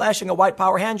people flashing a white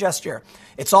power hand gesture.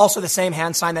 It's also the same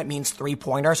hand sign that means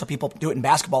three-pointer, so people do it in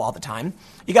basketball all the time.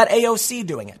 You got AOC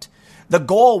doing it. The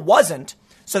goal wasn't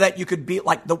so that you could be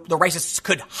like the racists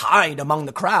could hide among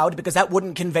the crowd, because that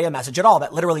wouldn't convey a message at all.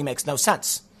 That literally makes no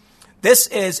sense. This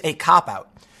is a cop-out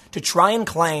to try and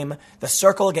claim the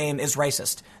circle game is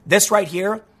racist. This right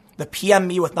here, the PM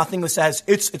me with nothing who says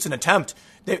it's an attempt.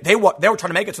 They were trying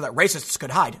to make it so that racists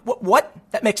could hide. What?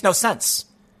 That makes no sense.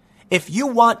 If you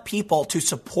want people to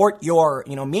support your,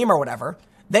 meme or whatever,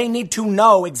 they need to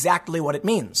know exactly what it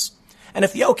means. And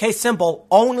if the OK symbol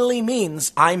only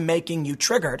means I'm making you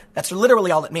triggered, that's literally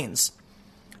all it means,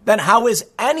 then how is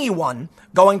anyone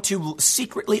going to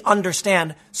secretly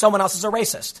understand someone else is a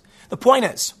racist? The point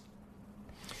is,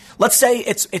 let's say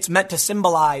it's meant to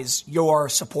symbolize your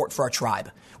support for a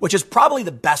tribe, which is probably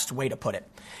the best way to put it.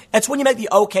 It's when you make the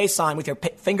OK sign with your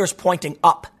fingers pointing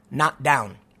up, not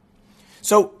down.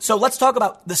 So let's talk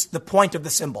about this, the point of the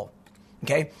symbol.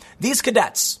 Okay? These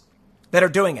cadets that are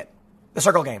doing it, the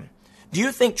circle game, do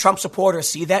you think Trump supporters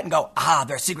see that and go,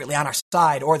 they're secretly on our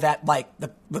side, or that like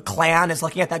the Klan is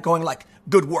looking at that going like,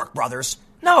 good work, brothers?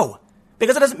 No,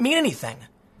 because it doesn't mean anything.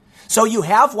 So you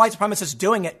have white supremacists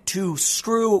doing it to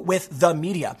screw with the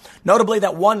media. Notably,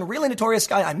 that one really notorious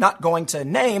guy I'm not going to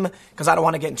name because I don't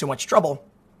want to get in too much trouble.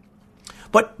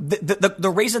 But the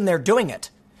reason they're doing it,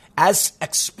 as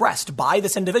expressed by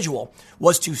this individual,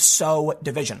 was to sow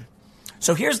division.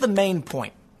 So here's the main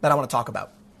point that I want to talk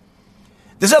about.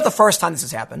 This is not the first time this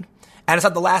has happened, and it's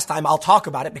not the last time I'll talk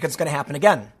about it because it's going to happen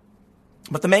again.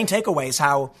 But the main takeaway is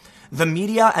how the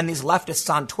media and these leftists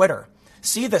on Twitter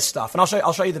see this stuff, and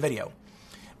I'll show you the video.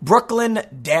 Brooklyn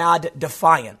Dad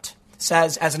Defiant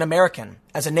says, as an American,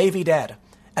 as a Navy dad,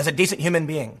 as a decent human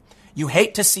being, you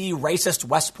hate to see racist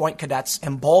West Point cadets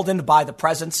emboldened by the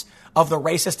presence of the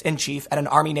racist in chief at an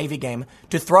Army-Navy game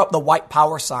to throw up the white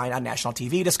power sign on national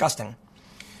TV. Disgusting.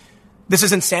 This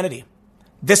is insanity.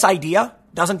 This idea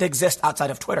doesn't exist outside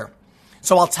of Twitter.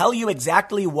 So I'll tell you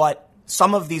exactly what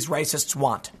some of these racists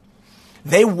want.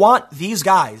 They want these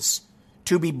guys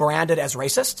to be branded as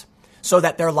racist so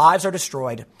that their lives are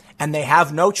destroyed and they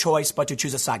have no choice but to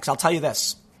choose a side. Because I'll tell you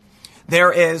this.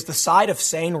 There is the side of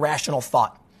sane, rational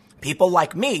thought. People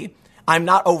like me, I'm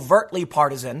not overtly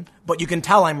partisan, but you can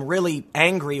tell I'm really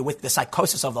angry with the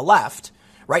psychosis of the left,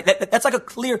 right? That's like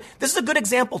this is a good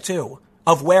example too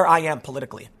of where I am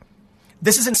politically.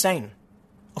 This is insane.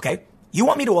 Okay. You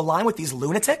want me to align with these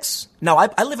lunatics? No,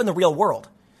 I live in the real world.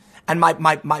 And my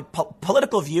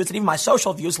political views and even my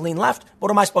social views lean left. What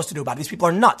am I supposed to do about it? These people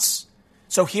are nuts.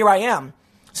 So here I am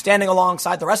standing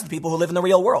alongside the rest of the people who live in the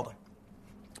real world.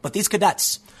 But these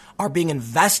cadets are being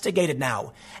investigated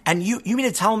now. And you mean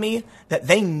to tell me that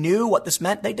they knew what this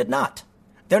meant? They did not.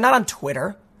 They're not on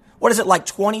Twitter. What is it, like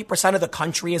 20% of the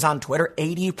country is on Twitter?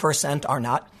 80% are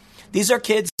not. These are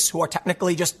kids who are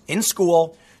technically just in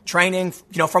school, training,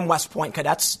 from West Point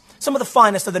cadets. Some of the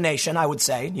finest of the nation, I would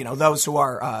say, those who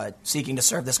are seeking to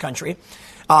serve this country.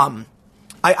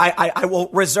 I will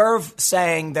reserve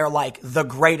saying they're like the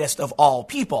greatest of all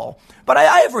people, but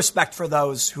I have respect for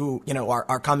those who,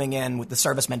 are coming in with the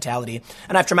service mentality.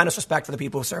 And I have tremendous respect for the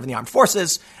people who serve in the armed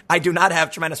forces. I do not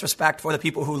have tremendous respect for the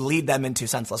people who lead them into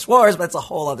senseless wars, but it's a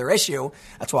whole other issue.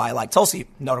 That's why I like Tulsi,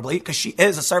 notably, because she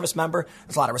is a service member.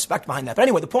 There's a lot of respect behind that. But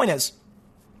anyway, the point is,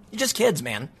 you're just kids,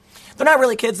 man. They're not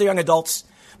really kids, they're young adults,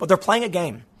 but they're playing a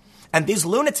game. And these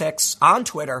lunatics on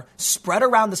Twitter spread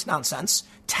around this nonsense.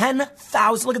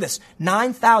 10,000, look at this,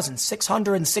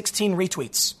 9,616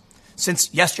 retweets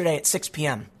since yesterday at 6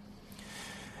 p.m.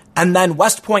 And then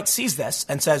West Point sees this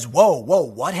and says, whoa,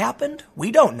 what happened?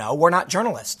 We don't know. We're not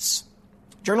journalists.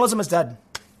 Journalism is dead.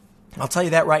 I'll tell you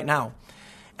that right now.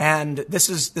 And this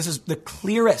is the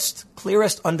clearest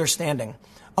understanding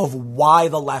of why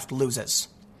the left loses.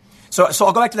 So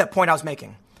I'll go back to that point I was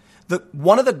making.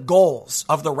 One of the goals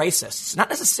of the racists, not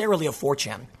necessarily of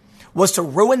 4chan, was to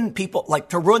ruin people,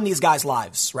 to ruin these guys'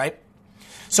 lives, right?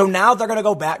 So now they're going to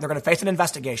go back, they're going to face an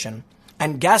investigation,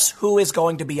 and guess who is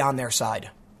going to be on their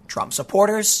side? Trump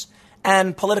supporters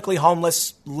and politically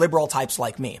homeless liberal types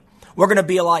like me. We're going to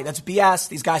be like, that's BS,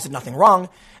 these guys did nothing wrong,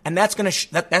 and that's going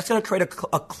to create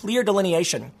a clear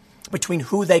delineation between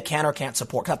who they can or can't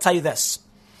support. 'Cause I'll tell you this,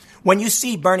 when you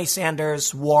see Bernie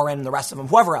Sanders, Warren, the rest of them,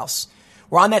 whoever else,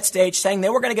 were on that stage saying they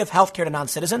were going to give health care to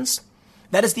non-citizens,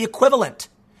 that is the equivalent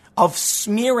of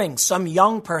smearing some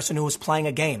young person who was playing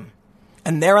a game.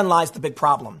 And therein lies the big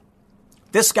problem.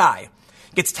 This guy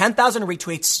gets 10,000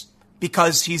 retweets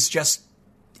because he's just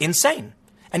insane.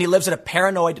 And he lives in a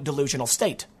paranoid, delusional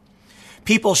state.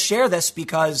 People share this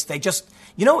because they just,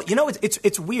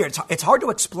 it's weird. It's hard to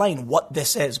explain what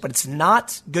this is, but it's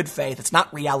not good faith. It's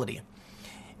not reality.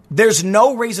 There's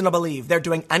no reason to believe they're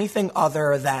doing anything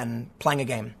other than playing a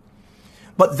game.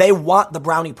 but they want the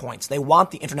brownie points. They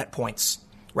want the internet points,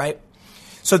 right?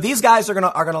 So these guys are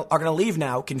gonna leave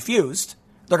now confused.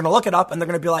 They're gonna look it up and they're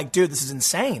gonna be like, dude, this is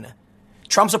insane.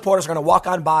 Trump supporters are gonna walk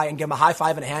on by and give them a high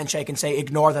five and a handshake and say,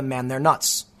 ignore them, man, they're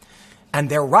nuts. And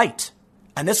they're right.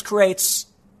 And this creates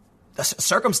a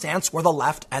circumstance where the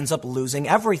left ends up losing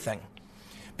everything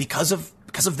because of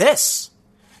this.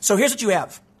 So here's what you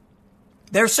have.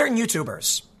 There are certain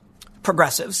YouTubers,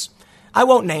 progressives. I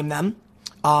won't name them.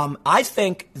 I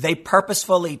think they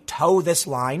purposefully toe this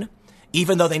line,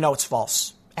 even though they know it's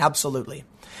false. Absolutely.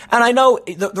 And I know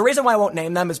the reason why I won't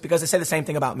name them is because they say the same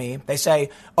thing about me. They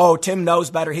say, oh, Tim knows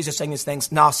better. He's just saying these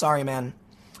things. Nah, sorry, man.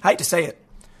 I hate to say it,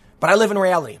 but I live in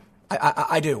reality.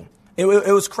 I do. It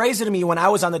was crazy to me when I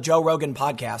was on the Joe Rogan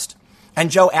podcast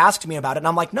and Joe asked me about it. And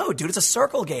I'm like, no, dude, it's a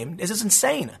circle game. This is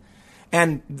insane.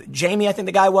 And Jamie, I think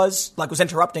the guy was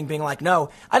interrupting, being like, no.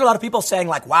 I had a lot of people saying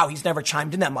like, wow, he's never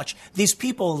chimed in that much. These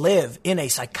people live in a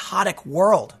psychotic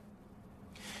world.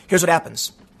 Here's what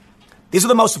happens. These are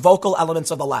the most vocal elements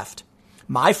of the left.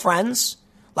 My friends,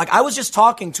 like I was just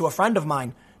talking to a friend of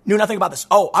mine, knew nothing about this.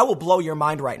 Oh, I will blow your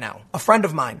mind right now. A friend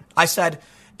of mine. I said,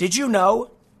 did you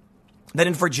know that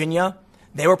in Virginia,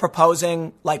 they were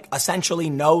proposing like essentially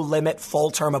no limit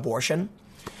full term abortion?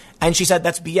 And she said,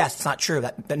 that's BS. It's not true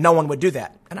that no one would do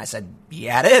that. And I said,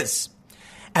 yeah, it is.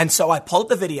 And so I pulled up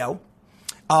the video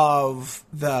of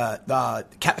the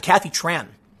Kathy Tran,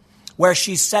 where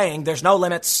she's saying there's no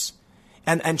limits.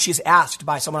 And she's asked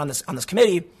by someone on this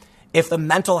committee, if the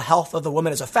mental health of the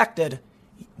woman is affected,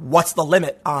 what's the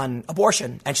limit on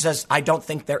abortion? And she says, I don't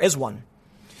think there is one.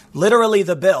 Literally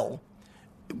the bill,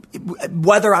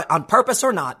 whether on purpose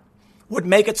or not, would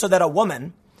make it so that a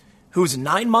woman who's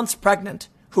 9 months pregnant,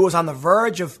 who was on the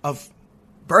verge of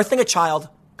birthing a child,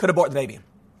 could abort the baby.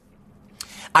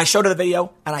 I showed her the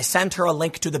video and I sent her a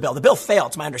link to the bill. The bill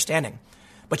failed, to my understanding,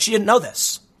 but she didn't know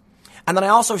this. And then I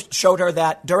also showed her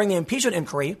that during the impeachment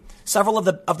inquiry, several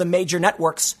of the major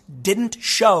networks didn't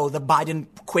show the Biden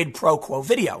quid pro quo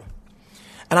video.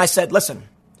 And I said, listen,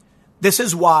 this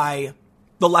is why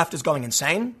the left is going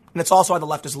insane, and it's also why the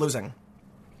left is losing.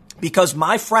 Because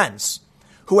my friends,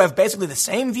 who have basically the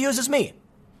same views as me,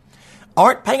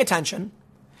 aren't paying attention,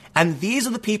 and these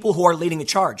are the people who are leading the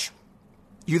charge.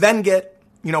 You then get,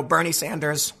 Bernie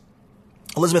Sanders,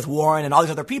 Elizabeth Warren, and all these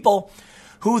other people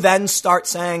who then start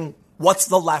saying, what's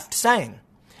the left saying?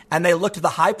 And they look to the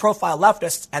high-profile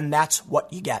leftists, and that's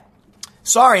what you get.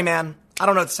 Sorry, man. I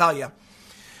don't know what to tell you.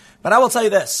 But I will tell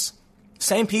you this.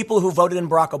 Same people who voted in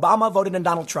Barack Obama voted in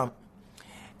Donald Trump.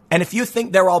 And if you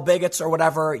think they're all bigots or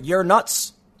whatever, you're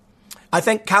nuts. I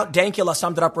think Count Dankula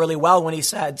summed it up really well when he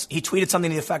tweeted something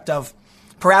to the effect of,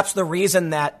 perhaps the reason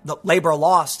that the Labor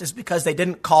lost is because they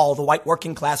didn't call the white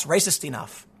working class racist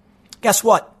enough. Guess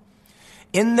what?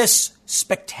 In this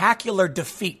spectacular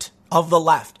defeat of the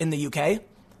left in the UK,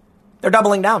 they're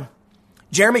doubling down.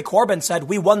 Jeremy Corbyn said,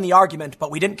 we won the argument,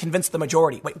 but we didn't convince the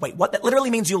majority. Wait, what? That literally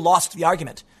means you lost the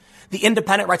argument. The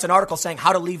Independent writes an article saying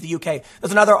how to leave the UK.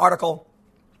 There's another article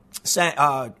saying,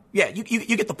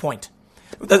 you get the point.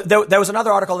 There was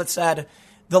another article that said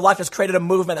the left has created a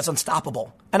movement that's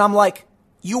unstoppable. And I'm like,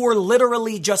 you were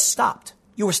literally just stopped.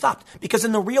 You were stopped. Because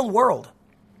in the real world,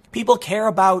 people care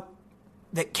about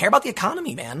the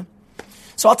economy, man.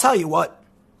 So I'll tell you what.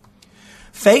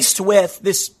 Faced with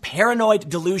this paranoid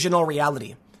delusional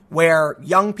reality where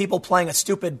young people playing a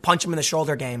stupid punch them in the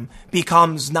shoulder game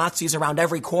becomes Nazis around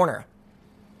every corner,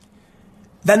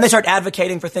 then they start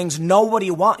advocating for things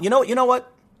nobody wants. You know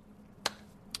what?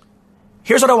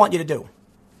 Here's what I want you to do.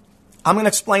 I'm going to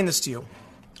explain this to you.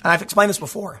 And I've explained this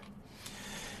before.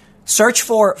 Search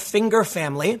for Finger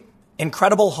Family,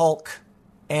 Incredible Hulk,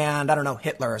 and I don't know,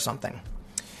 Hitler or something.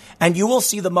 And you will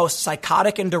see the most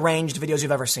psychotic and deranged videos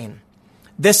you've ever seen.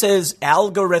 This is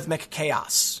algorithmic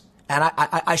chaos. And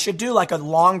I should do like a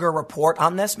longer report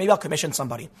on this. Maybe I'll commission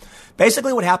somebody.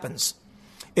 Basically what happens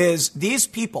is these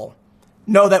people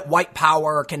know that white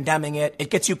power or condemning it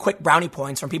gets you quick brownie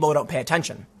points from people who don't pay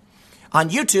attention. On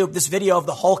YouTube, this video of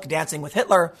the Hulk dancing with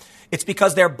Hitler, it's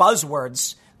because they're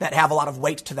buzzwords that have a lot of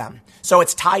weight to them. So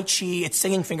it's Tai Chi, it's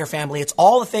singing Finger Family, it's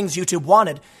all the things YouTube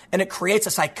wanted, and it creates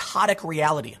a psychotic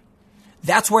reality.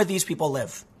 That's where these people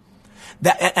live.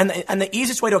 And the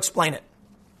easiest way to explain it,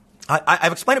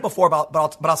 I've explained it before,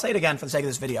 but I'll say it again for the sake of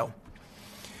this video.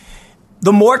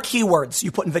 The more keywords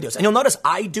you put in videos, and you'll notice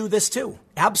I do this too.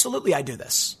 Absolutely, I do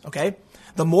this, okay?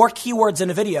 The more keywords in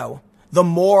a video, the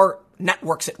more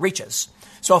networks it reaches.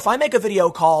 So if I make a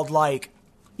video called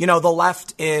the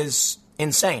left is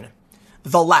insane,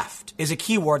 the left is a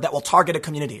keyword that will target a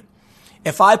community.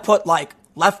 If I put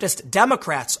leftist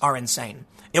Democrats are insane,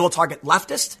 it will target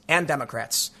leftists and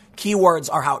Democrats. keywords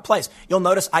are how it plays. You'll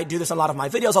notice I do this in a lot of my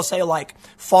videos. I'll say like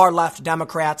far left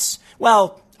Democrats.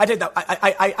 Well, I did that.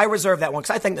 I reserve that one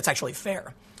because I think that's actually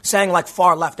fair. Saying like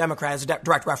far left Democrat is a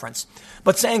direct reference.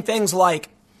 But saying things like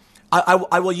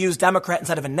I will use Democrat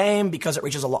instead of a name because it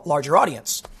reaches a larger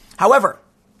audience. However,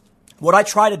 what I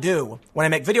try to do when I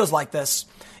make videos like this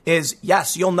is,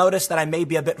 yes, you'll notice that I may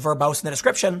be a bit verbose in the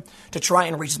description to try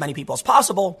and reach as many people as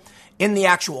possible. In the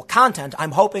actual content,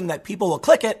 I'm hoping that people will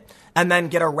click it and then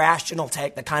get a rational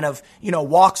take that kind of,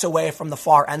 walks away from the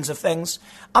far ends of things.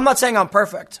 I'm not saying I'm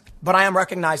perfect, but I am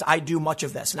recognize I do much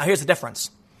of this. Now, here's the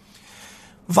difference.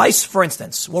 Vice, for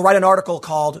instance, will write an article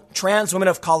called Trans Women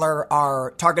of Color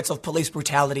Are Targets of Police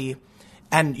Brutality.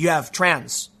 And you have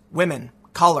trans women,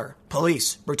 color,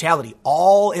 police, brutality,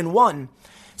 all in one.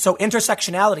 So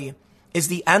intersectionality is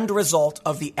the end result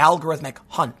of the algorithmic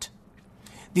hunt.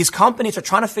 These companies are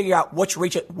trying to figure out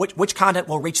which content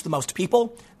will reach the most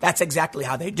people. That's exactly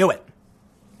how they do it.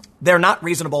 They're not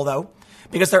reasonable, though,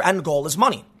 because their end goal is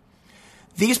money.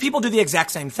 These people do the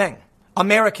exact same thing.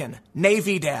 American,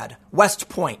 Navy dad, West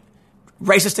Point,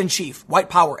 racist in chief, white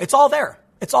power. It's all there.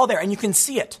 It's all there. And you can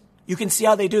see it. You can see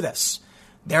how they do this.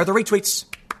 There are the retweets.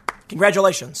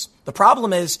 Congratulations. The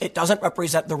problem is it doesn't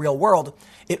represent the real world.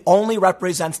 It only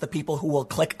represents the people who will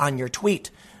click on your tweet.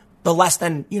 The less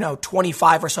than,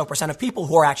 25 or so % of people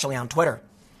who are actually on Twitter.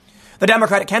 The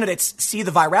Democratic candidates see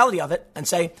the virality of it and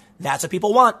say, that's what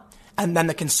people want. And then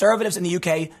the conservatives in the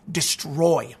UK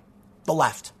destroy the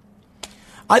left.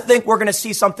 I think we're going to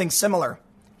see something similar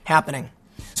happening.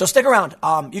 So stick around.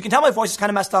 You can tell my voice is kind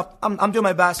of messed up. I'm doing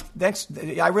my best. Thanks.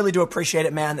 I really do appreciate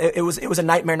it, man. It was a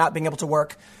nightmare not being able to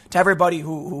work. To everybody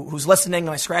who's listening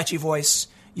to my scratchy voice,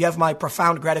 you have my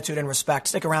profound gratitude and respect.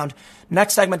 Stick around.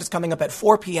 Next segment is coming up at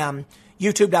 4 p.m.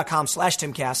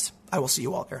 YouTube.com/Timcast. I will see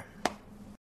you all there.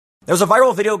 There was a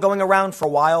viral video going around for a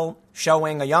while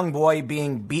showing a young boy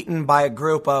being beaten by a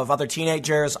group of other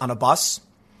teenagers on a bus.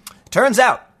 Turns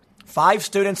out 5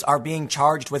 students are being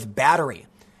charged with battery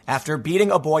after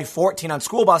beating a boy 14 on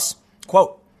school bus,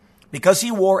 quote, because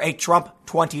he wore a Trump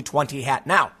 2020 hat.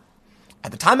 Now,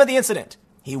 at the time of the incident,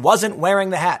 he wasn't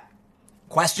wearing the hat.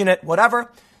 Question it, whatever.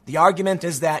 The argument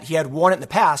is that he had worn it in the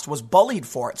past, was bullied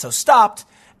for it, so stopped,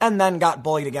 and then got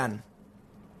bullied again.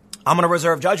 I'm going to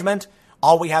reserve judgment.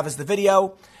 All we have is the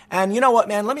video. And you know what,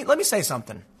 man? Let me say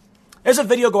something. There's a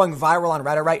video going viral on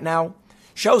Reddit right now.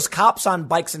 Shows cops on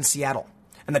bikes in Seattle.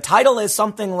 And the title is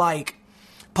something like,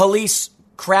 police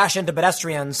crash into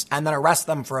pedestrians and then arrest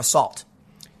them for assault,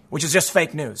 which is just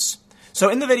fake news. So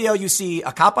in the video, you see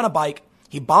a cop on a bike.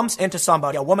 He bumps into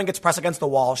somebody. A woman gets pressed against the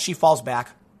wall. She falls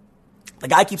back. The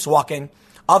guy keeps walking.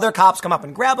 Other cops come up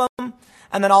and grab him.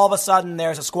 And then all of a sudden,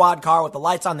 there's a squad car with the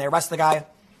lights on. They arrest the guy.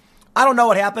 I don't know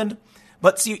what happened.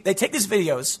 But see, they take these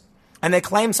videos and they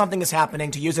claim something is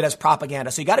happening to use it as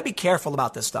propaganda. So you got to be careful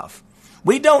about this stuff.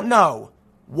 We don't know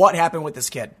what happened with this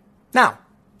kid. Now,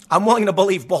 I'm willing to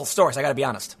believe both stories. I got to be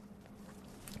honest.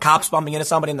 Cops bumping into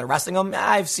somebody and they're arresting them.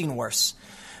 I've seen worse.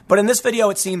 But in this video,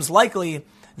 it seems likely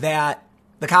that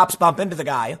the cops bump into the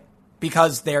guy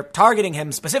because they're targeting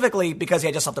him specifically because he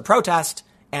had just left a protest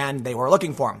and they were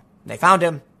looking for him. They found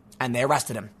him and they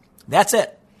arrested him. That's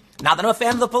it. Not that I'm a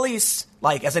fan of the police,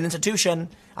 like as an institution.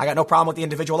 I got no problem with the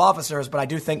individual officers, but I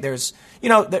do think there's,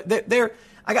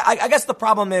 I guess the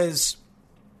problem is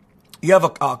you have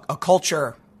a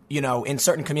culture, in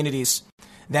certain communities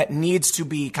that needs to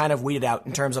be kind of weeded out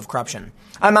in terms of corruption.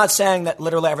 I'm not saying that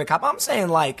literally every cop. I'm saying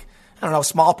a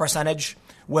small percentage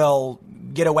will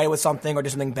get away with something or do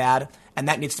something bad, and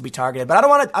that needs to be targeted. But I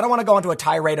don't want to go into a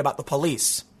tirade about the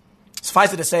police.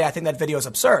 Suffice it to say, I think that video is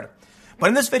absurd. But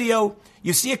in this video,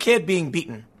 you see a kid being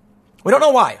beaten. We don't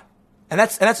know why. And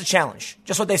that's a challenge.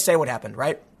 Just what they say would happen,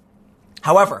 right?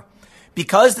 However,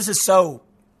 because this is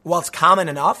it's common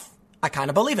enough, I kind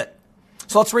of believe it.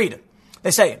 So let's read.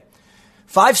 They say,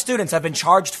 5 students have been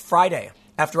charged Friday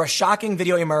after a shocking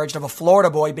video emerged of a Florida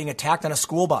boy being attacked on a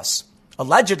school bus,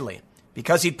 allegedly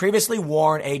because he'd previously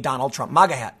worn a Donald Trump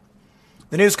MAGA hat.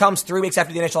 The news comes 3 weeks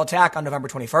after the initial attack on November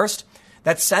 21st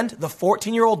that sent the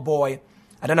 14-year-old boy,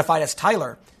 identified as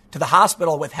Tyler, to the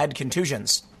hospital with head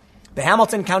contusions. The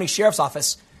Hamilton County Sheriff's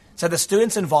Office said the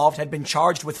students involved had been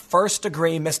charged with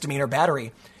first-degree misdemeanor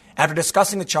battery after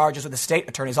discussing the charges with the state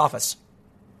attorney's office.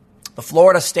 The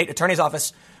Florida State Attorney's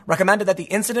Office recommended that the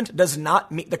incident does not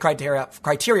meet the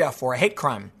criteria for a hate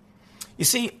crime. You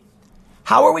see,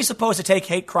 how are we supposed to take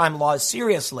hate crime laws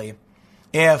seriously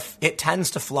if it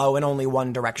tends to flow in only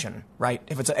one direction, right?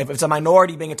 If it's a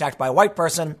minority being attacked by a white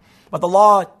person, but the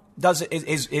law is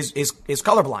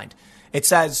colorblind. It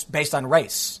says based on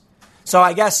race. So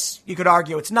I guess you could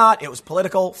argue it's not. It was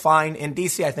political. Fine. In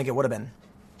D.C., I think it would have been.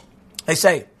 They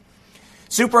say,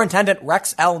 Superintendent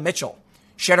Rex L. Mitchell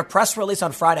shared a press release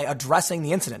on Friday addressing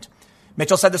the incident.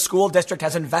 Mitchell said the school district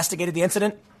has investigated the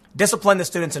incident, disciplined the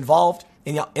students involved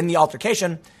in the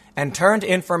altercation, and turned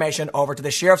information over to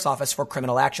the sheriff's office for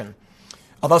criminal action.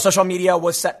 Although social media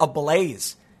was set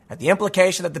ablaze at the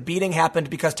implication that the beating happened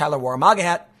because Tyler wore a MAGA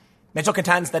hat, Mitchell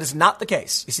contends that is not the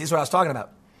case. You see, this is what I was talking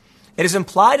about. It is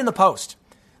implied in the post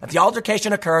that the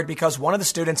altercation occurred because one of the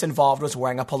students involved was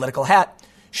wearing a political hat,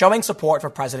 showing support for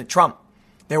President Trump.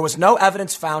 There was no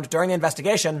evidence found during the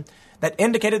investigation that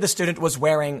indicated the student was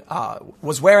wearing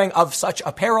of such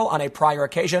apparel on a prior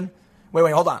occasion.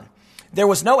 Wait, hold on. There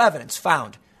was no evidence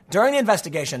found during the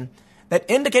investigation that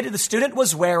indicated the student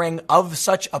was wearing of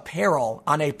such apparel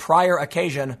on a prior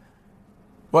occasion.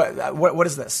 What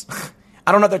is this?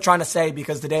 I don't know what they're trying to say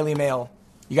because the Daily Mail,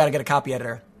 you got to get a copy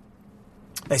editor.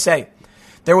 They say,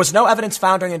 there was no evidence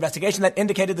found during the investigation that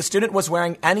indicated the student was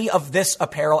wearing any of this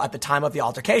apparel at the time of the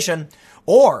altercation,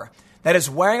 or that his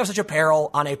wearing of such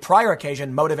apparel on a prior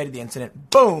occasion motivated the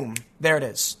incident. Boom. There it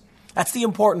is. That's the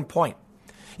important point.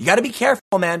 You got to be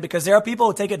careful, man, because there are people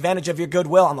who take advantage of your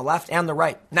goodwill on the left and the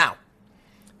right. Now,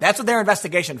 that's what their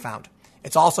investigation found.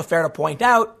 It's also fair to point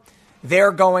out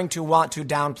they're going to want to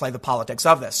downplay the politics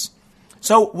of this.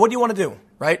 So what do you want to do,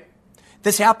 right?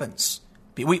 This happens.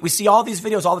 We see all these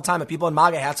videos all the time of people in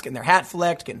MAGA hats getting their hat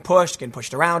flicked, getting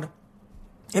pushed around.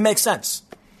 It makes sense.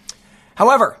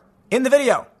 However, in the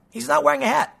video, he's not wearing a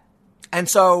hat. And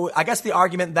so I guess the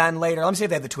argument then later, let me see if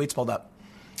they have the tweets pulled up.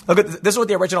 Look at this is what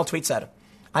the original tweet said.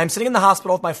 I am sitting in the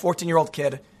hospital with my 14-year-old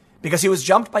kid because he was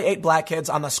jumped by 8 black kids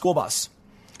on the school bus.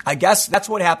 I guess that's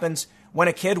what happens when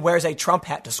a kid wears a Trump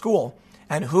hat to school.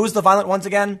 And who's the violent ones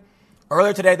again?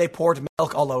 Earlier today, they poured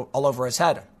milk all over his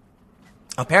head.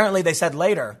 Apparently, they said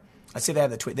later, let's see if they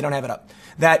have the tweet. They don't have it up.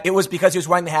 That it was because he was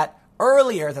wearing the hat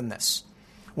earlier than this.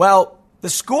 Well, the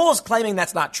school is claiming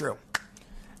that's not true.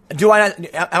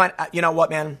 You know what,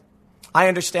 man? I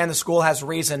understand the school has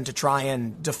reason to try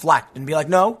and deflect and be like,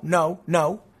 no.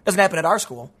 Doesn't happen at our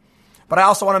school. But I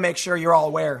also want to make sure you're all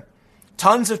aware.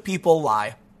 Tons of people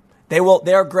lie.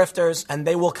 They're grifters and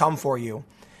they will come for you.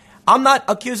 I'm not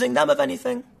accusing them of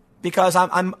anything because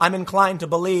I'm inclined to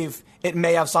believe it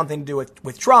may have something to do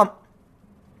with Trump.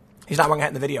 He's not wearing a hat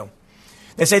in the video.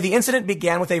 They say the incident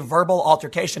began with a verbal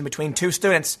altercation between 2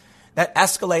 students that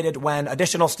escalated when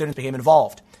additional students became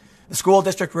involved. The school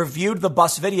district reviewed the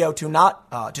bus video to not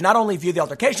only view the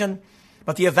altercation,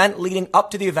 but the event leading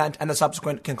up to the event and the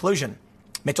subsequent conclusion.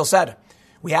 Mitchell said,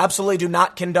 "We absolutely do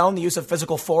not condone the use of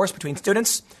physical force between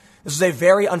students. This was a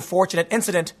very unfortunate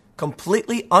incident,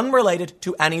 completely unrelated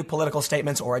to any political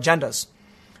statements or agendas."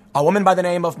 A woman by the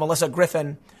name of Melissa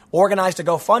Griffin organized a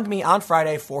GoFundMe on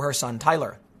Friday for her son,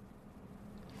 Tyler.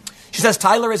 She says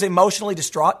Tyler is emotionally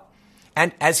distraught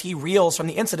and as he reels from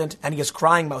the incident and he is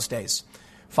crying most days.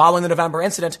 Following the November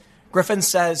incident, Griffin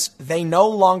says they no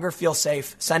longer feel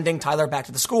safe sending Tyler back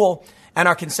to the school and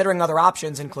are considering other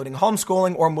options, including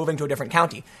homeschooling or moving to a different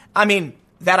county. I mean,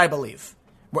 that I believe.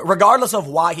 Regardless of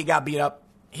why he got beat up,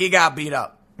 he got beat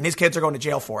up. And these kids are going to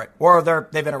jail for it, or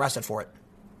they've been arrested for it.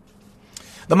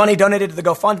 The money donated to the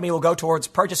GoFundMe will go towards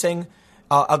purchasing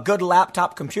a good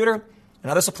laptop computer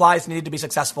and other supplies needed to be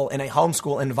successful in a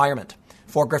homeschool environment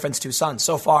for Griffin's 2 sons.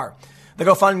 So far, the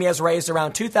GoFundMe has raised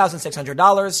around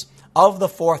 $2,600 of the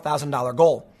 $4,000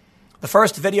 goal. The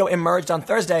first video emerged on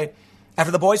Thursday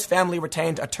after the boy's family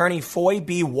retained attorney Foy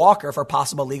B. Walker for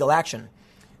possible legal action.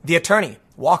 The attorney,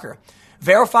 Walker,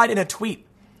 verified in a tweet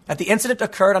that the incident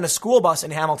occurred on a school bus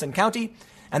in Hamilton County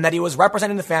and that he was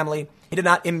representing the family. He did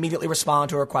not immediately respond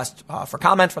to a request for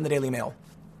comment from the Daily Mail.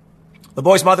 The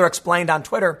boy's mother explained on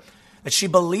Twitter that she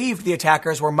believed the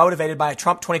attackers were motivated by a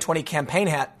Trump 2020 campaign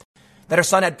hat that her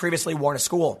son had previously worn to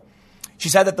school. She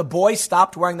said that the boy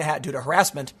stopped wearing the hat due to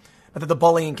harassment, but that the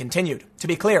bullying continued. To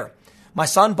be clear, my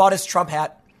son bought his Trump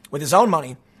hat with his own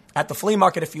money at the flea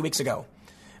market a few weeks ago.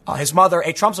 His mother,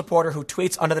 a Trump supporter who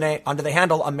tweets under the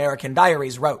handle American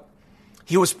Diaries, wrote,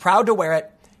 "He was proud to wear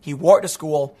it. He wore it to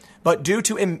school, but due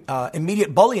to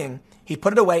immediate bullying, he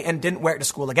put it away and didn't wear it to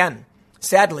school again.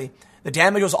 Sadly, the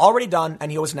damage was already done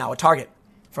and he was now a target.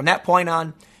 From that point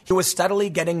on, he was steadily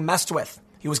getting messed with.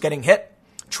 He was getting hit,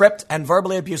 tripped, and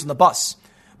verbally abused on the bus.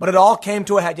 But it all came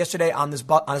to a head yesterday on his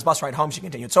bus ride home," she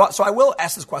continued. So I will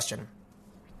ask this question.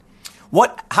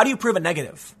 How do you prove a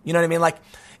negative? You know what I mean? Like,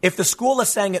 if the school is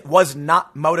saying it was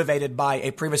not motivated by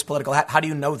a previous political hat, how do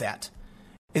you know that?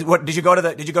 Did you go to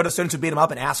the students who beat him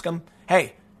up and ask them,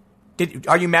 "Hey,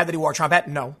 are you mad that he wore a Trump hat?"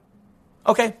 No.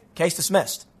 Okay, case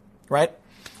dismissed, right?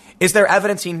 Is there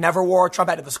evidence he never wore a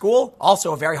Trump hat at the school?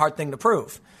 Also a very hard thing to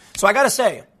prove. So I got to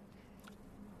say,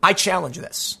 I challenge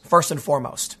this, first and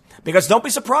foremost. Because don't be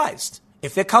surprised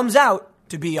if it comes out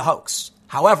to be a hoax.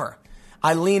 However,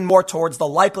 I lean more towards the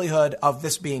likelihood of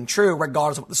this being true,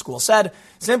 regardless of what the school said,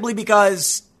 simply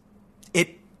because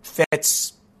it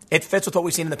fits with what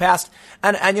we've seen in the past.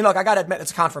 And you know, look, I got to admit,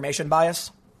 it's a confirmation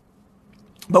bias.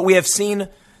 But we have seen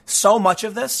so much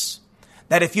of this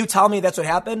that if you tell me that's what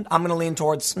happened, I'm going to lean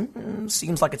towards,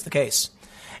 seems like it's the case.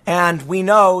 And we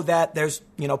know that there's,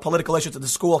 you know, political issues at the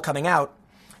school coming out.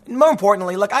 And more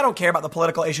importantly, look, I don't care about the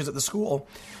political issues at the school.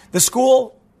 The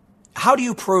school, how do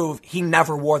you prove he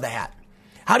never wore the hat?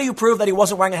 How do you prove that he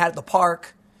wasn't wearing a hat at the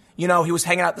park? You know, he was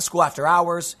hanging out at the school after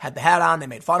hours, had the hat on, they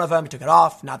made fun of him, he took it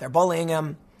off, now they're bullying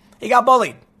him. He got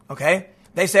bullied, okay?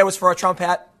 They say it was for a Trump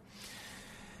hat.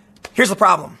 Here's the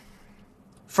problem.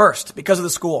 First, because of the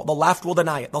school, the left will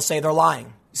deny it. They'll say they're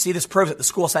lying. See, this proves it. The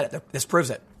school said it. This proves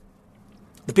it.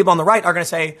 The people on the right are going to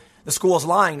say the school is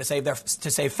lying to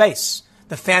save face.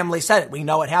 The family said it. We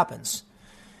know it happens.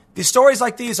 These stories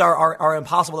like these are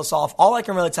impossible to solve. All I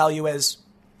can really tell you is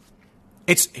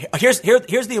here's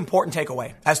the important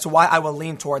takeaway as to why I will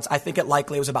lean towards I think it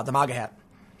likely was about the MAGA hat.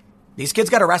 These kids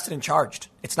got arrested and charged.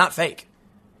 It's not fake.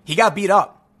 He got beat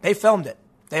up. They filmed it.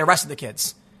 They arrested the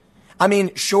kids. I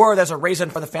mean, sure, there's a reason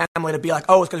for the family to be like,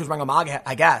 oh, it's because he was wearing a MAGA hat,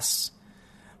 I guess.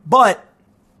 But,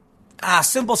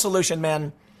 simple solution,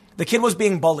 man. The kid was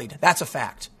being bullied. That's a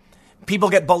fact. People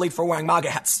get bullied for wearing MAGA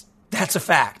hats. That's a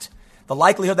fact. The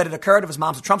likelihood that it occurred if his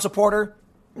mom's a Trump supporter,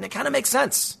 it kind of makes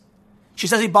sense. She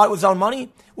says he bought it with his own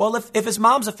money. Well, if his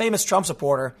mom's a famous Trump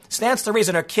supporter, stands to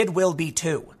reason her kid will be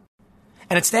too.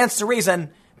 And it stands to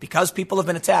reason, because people have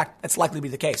been attacked, it's likely to be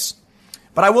the case.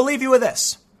 But I will leave you with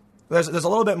this. There's a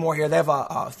little bit more here. They have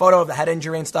a photo of the head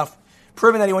injury and stuff,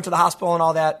 proving that he went to the hospital and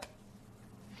all that.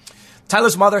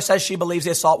 Tyler's mother says she believes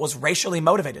the assault was racially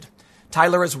motivated.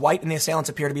 Tyler is white and the assailants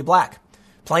appear to be black.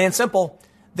 Plain and simple,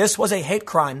 this was a hate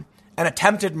crime, an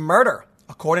attempted murder,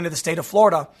 according to the state of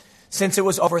Florida, since it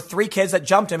was over 3 kids that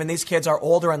jumped him, and these kids are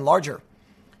older and larger.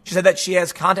 She said that she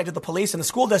has contacted the police and the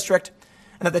school district,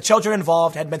 and that the children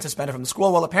involved had been suspended from the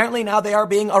school. Well, apparently now they are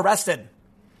being arrested.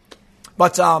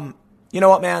 But, you know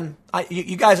what, man?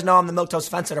 You guys know I'm the milquetoast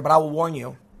fence sitter, but I will warn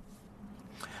you.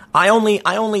 I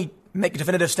only make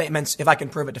definitive statements if I can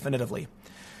prove it definitively.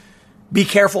 Be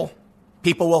careful.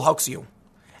 People will hoax you.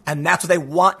 And that's what they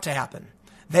want to happen.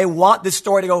 They want this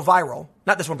story to go viral.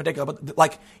 Not this one in particular, but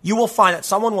like you will find that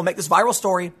someone will make this viral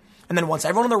story. And then once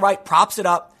everyone on the right props it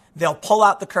up, they'll pull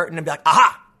out the curtain and be like,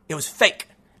 aha, it was fake.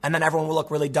 And then everyone will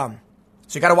look really dumb.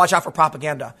 So you got to watch out for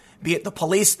propaganda, be it the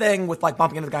police thing with like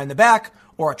bumping into the guy in the back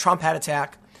or a Trump hat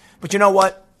attack. But you know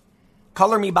what?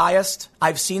 Color me biased.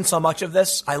 I've seen so much of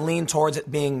this. I lean towards it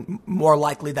being more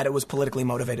likely that it was politically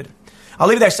motivated. I'll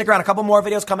leave it there. Stick around. A couple more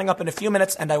videos coming up in a few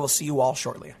minutes, and I will see you all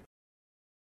shortly.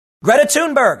 Greta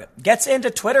Thunberg gets into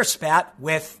Twitter spat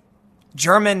with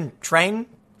German train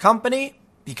company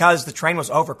because the train was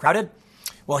overcrowded.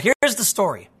 Well, here's the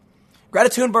story. Greta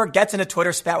Thunberg gets into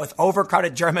Twitter spat with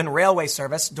overcrowded German railway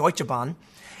service, Deutsche Bahn,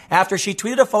 after she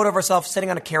tweeted a photo of herself sitting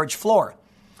on a carriage floor,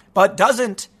 but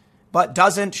doesn't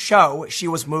show she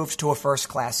was moved to a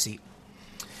first-class seat.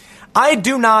 I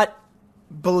do not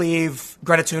believe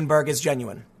Greta Thunberg is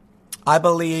genuine. I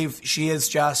believe she is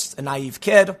just a naive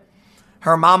kid.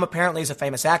 Her mom apparently is a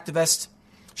famous activist.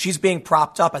 She's being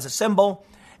propped up as a symbol.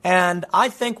 And I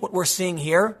think what we're seeing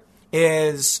here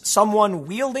is someone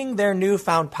wielding their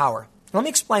newfound power. Let me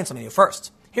explain something to you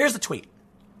first. Here's the tweet.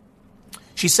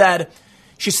 She said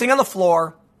she's sitting on the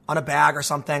floor on a bag or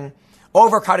something,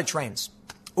 overcrowded trains.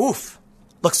 Oof,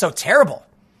 looks so terrible.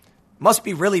 Must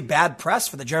be really bad press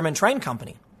for the German train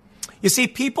company. You see,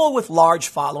 people with large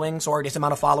followings or a decent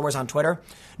amount of followers on Twitter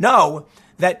know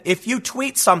that if you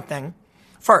tweet something,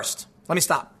 first, let me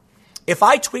stop. If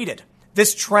I tweeted,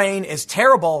 this train is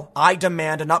terrible, I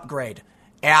demand an upgrade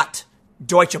at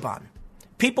Deutsche Bahn,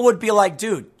 people would be like,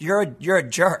 dude, you're a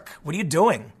jerk. What are you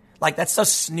doing? Like, that's so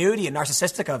snooty and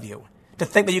narcissistic of you to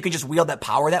think that you can just wield that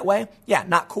power that way. Yeah,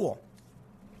 not cool.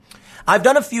 I've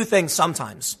done a few things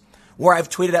sometimes where I've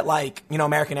tweeted at like,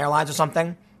 American Airlines or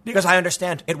something because I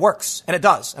understand it works and it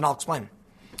does. And I'll explain.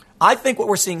 I think what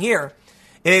we're seeing here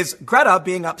is Greta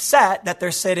being upset that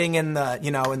they're sitting in the,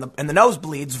 in the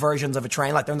nosebleeds versions of a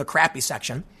train, like they're in the crappy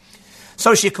section.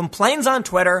 So she complains on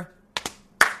Twitter,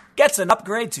 gets an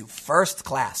upgrade to first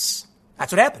class.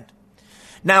 That's what happened.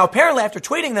 Now, apparently after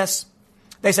tweeting this,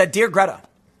 they said, Dear Greta,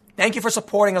 thank you for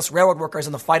supporting us railroad workers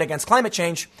in the fight against climate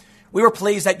change. We were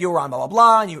pleased that you were on blah, blah,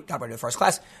 blah, and you got rid of the first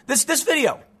class. This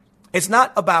video is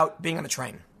not about being on the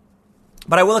train,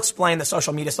 but I will explain the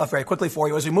social media stuff very quickly for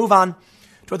you as we move on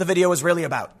to what the video is really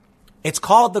about. It's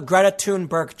called the Greta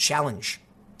Thunberg Challenge.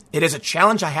 It is a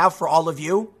challenge I have for all of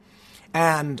you,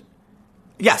 And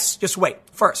yes, just wait.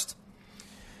 First,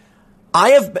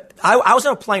 I was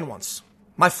on a plane once.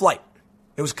 My flight.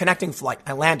 It was a connecting flight.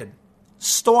 I landed.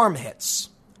 Storm hits.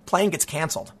 Plane gets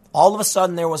canceled. All of a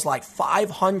sudden, there was like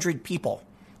 500 people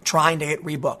trying to get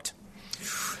rebooked.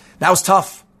 That was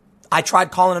tough. I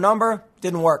tried calling a number.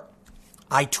 Didn't work.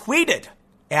 I tweeted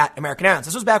at American Airlines.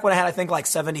 This was back when I had, I think, like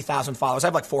 70,000 followers. I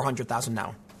have like 400,000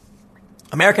 now.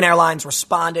 American Airlines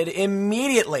responded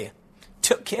immediately.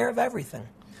 Took care of everything.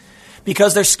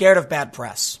 Because they're scared of bad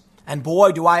press. And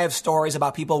boy, do I have stories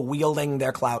about people wielding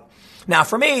their clout. Now,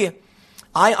 for me,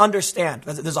 I understand.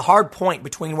 There's a hard point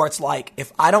between where it's like,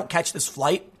 if I don't catch this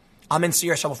flight, I'm in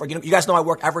serious trouble. You guys know I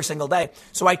work every single day.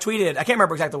 So I tweeted, I can't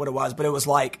remember exactly what it was, but it was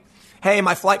like, hey,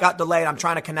 my flight got delayed. I'm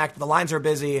trying to connect. The lines are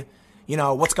busy. You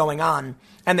know, what's going on?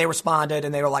 And they responded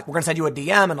and they were like, we're going to send you a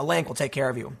DM and a link. We'll take care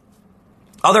of you.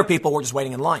 Other people were just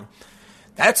waiting in line.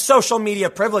 That's social media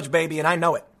privilege, baby, and I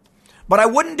know it. But I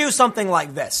wouldn't do something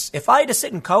like this. If I had to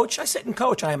sit and coach, I sit and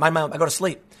coach. I go to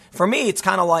sleep. For me, it's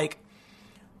kind of like,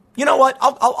 you know what?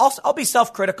 I'll be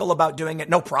self-critical about doing it.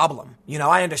 No problem. You know,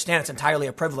 I understand it's entirely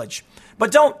a privilege.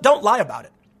 But don't lie about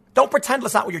it. Don't pretend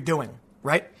that's not what you're doing,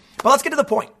 right? But let's get to the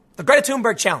point. The Greta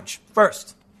Thunberg challenge.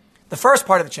 First, the first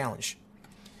part of the challenge.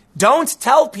 Don't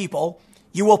tell people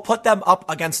you will put them up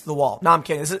against the wall. No, I'm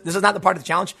kidding. This is not the part of the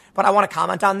challenge, but I want to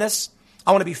comment on this.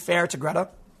 I want to be fair to Greta.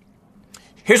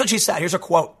 Here's what she said. Here's a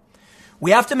quote.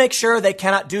 We have to make sure they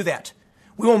cannot do that.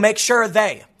 We will make sure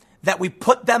that we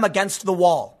put them against the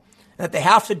wall and that they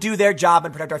have to do their job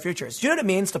and protect our futures. Do you know what it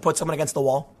means to put someone against the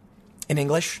wall in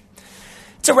English?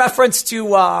 It's a reference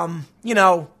to,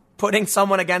 putting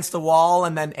someone against the wall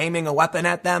and then aiming a weapon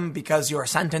at them because you're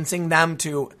sentencing them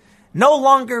to no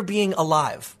longer being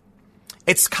alive.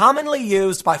 It's commonly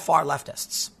used by far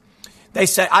leftists. They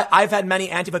say, I've had many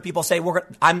Antifa people say,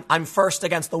 I'm first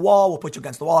against the wall. We'll put you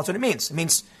against the wall. That's what it means. It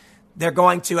means they're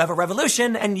going to have a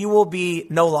revolution and you will be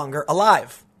no longer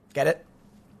alive. Get it?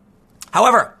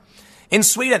 However, in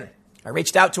Sweden, I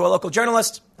reached out to a local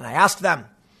journalist and I asked them,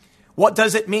 what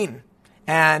does it mean?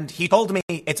 And he told me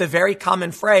it's a very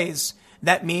common phrase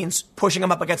that means pushing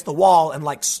them up against the wall. And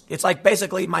it's like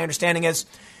basically my understanding is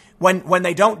when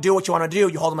they don't do what you want to do,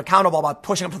 you hold them accountable by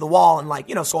pushing them to the wall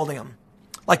and scolding them.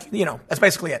 That's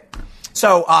basically it.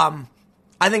 So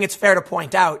I think it's fair to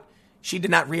point out she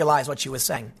did not realize what she was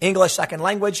saying. English, second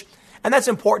language. And that's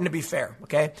important to be fair,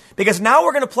 okay? Because now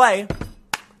we're going to play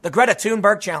the Greta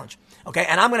Thunberg challenge, okay?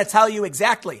 And I'm going to tell you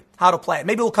exactly how to play it.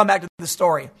 Maybe we'll come back to the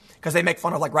story because they make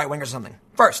fun of right-wingers or something.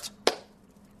 First,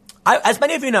 as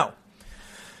many of you know,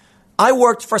 I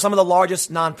worked for some of the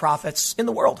largest nonprofits in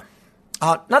the world.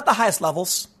 Not the highest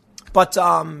levels, but,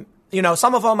 some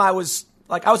of them I was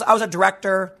a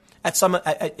director at some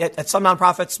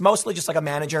nonprofits, mostly just like a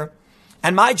manager.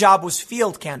 And my job was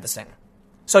field canvassing.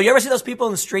 So you ever see those people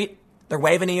in the street? They're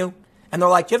waving to you and they're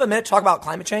like, do you have a minute to talk about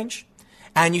climate change?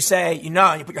 And you say, and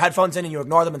you put your headphones in and you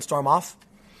ignore them and storm off.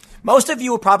 Most of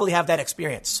you will probably have that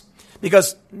experience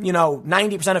because,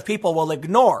 90% of people will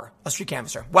ignore a street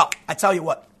canvasser. Well, I tell you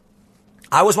what,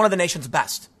 I was one of the nation's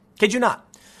best. Kid you not.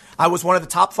 I was one of the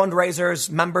top fundraisers,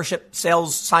 membership,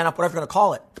 sales, sign up, whatever you're going to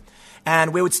call it.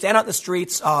 And we would stand out in the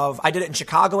streets I did it in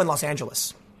Chicago and Los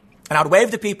Angeles. And I would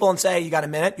wave to people and say, you got a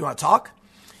minute? You want to talk?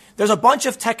 There's a bunch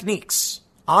of techniques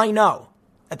I know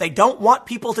that they don't want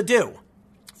people to do.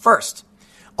 First,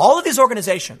 all of these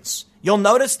organizations, you'll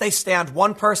notice they stand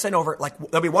one person over,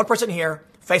 there'll be one person here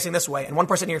facing this way and one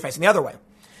person here facing the other way.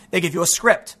 They give you a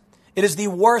script. It is the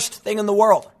worst thing in the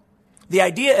world. The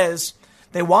idea is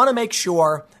they want to make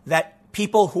sure that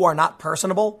people who are not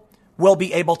personable will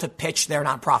be able to pitch their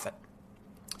nonprofit.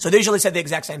 So they usually say the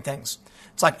exact same things.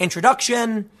 It's like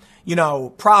introduction,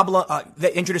 problem.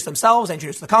 They introduce themselves, they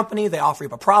introduce the company, they offer you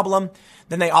up a problem,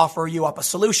 then they offer you up a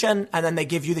solution, and then they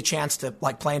give you the chance to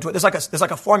play into it. There's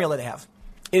like a formula they have.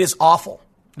 It is awful.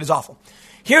 It is awful.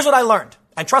 Here's what I learned.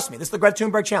 And trust me, this is the Greta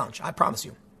Thunberg challenge. I promise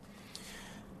you.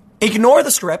 Ignore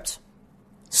the script,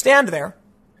 stand there,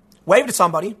 wave to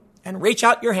somebody, and reach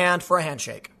out your hand for a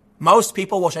handshake. Most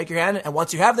people will shake your hand, and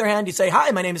once you have their hand, you say, hi,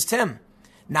 my name is Tim.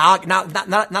 Now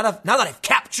that I've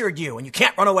captured you and you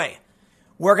can't run away,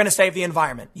 we're going to save the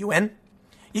environment. You in?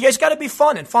 You guys got to be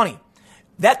fun and funny.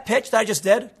 That pitch that I just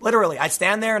did, literally, I'd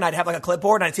stand there and I'd have a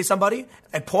clipboard and I'd see somebody,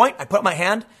 I'd point, I'd put up my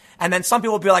hand, and then some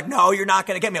people would be like, no, you're not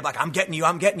going to get me. I'm like, I'm getting you.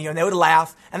 And they would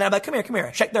laugh. And then I'd be like, come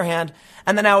here, shake their hand.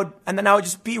 And then I would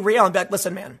just be real and be like,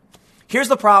 listen, man, here's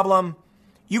the problem.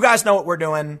 You guys know what we're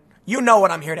doing. You know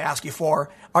what I'm here to ask you for.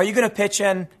 Are you going to pitch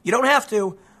in? You don't have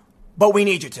to, but we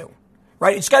need you to.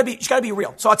 Right? It's got to be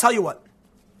real. So I'll tell you what.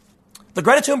 The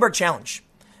Greta Thunberg challenge.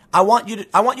 I want you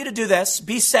to do this.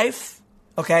 Be safe,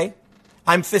 okay?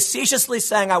 I'm facetiously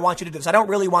saying I want you to do this. I don't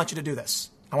really want you to do this.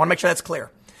 I want to make sure that's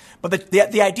clear. But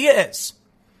the idea is,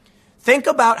 think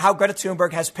about how Greta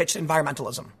Thunberg has pitched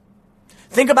environmentalism.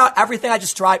 Think about everything I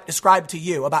just described to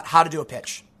you about how to do a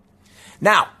pitch.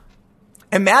 Now,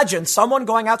 imagine someone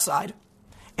going outside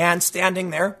and standing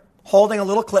there holding a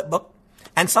little clip book,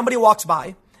 and somebody walks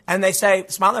by and they say,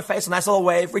 smile on their face, a nice little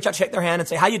wave, reach out, shake their hand and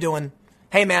say, how you doing?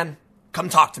 Hey man, come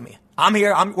talk to me. I'm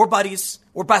here. We're buddies.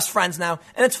 We're best friends now.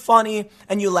 And it's funny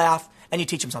and you laugh and you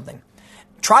teach them something.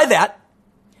 Try that.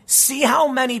 See how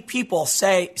many people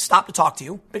say stop to talk to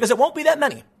you, because it won't be that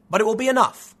many, but it will be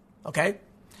enough. Okay.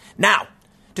 Now,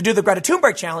 to do the Greta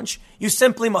Thunberg challenge, you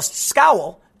simply must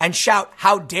scowl and shout,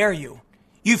 how dare you?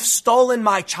 You've stolen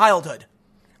my childhood.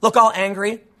 Look all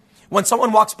angry. When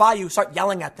someone walks by you, start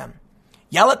yelling at them.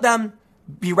 Yell at them,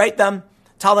 berate them,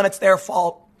 tell them it's their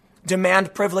fault,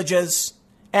 demand privileges,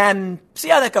 and see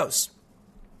how that goes.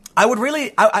 I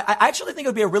actually think it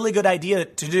would be a really good idea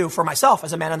to do for myself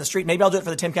as a man on the street. Maybe I'll do it for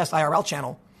the Timcast IRL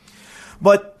channel.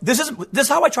 But this is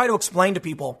how I try to explain to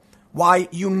people why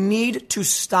you need to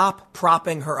stop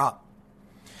propping her up.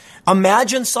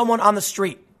 Imagine someone on the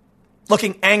street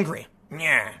looking angry.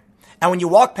 Yeah. And when you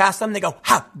walk past them, they go,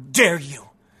 how dare you?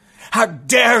 How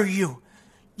dare you?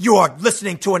 You are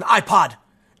listening to an iPod.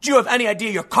 Do you have any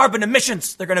idea your carbon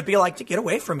emissions? They're going to be like, get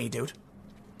away from me, dude.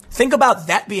 Think about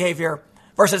that behavior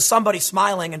versus somebody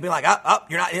smiling and being like,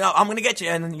 you're not, I'm going to get you.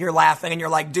 And you're laughing and you're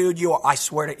like, dude, I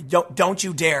swear to you, don't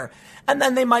you dare. And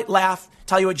then they might laugh,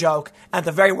 tell you a joke, and at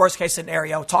the very worst case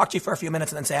scenario, talk to you for a few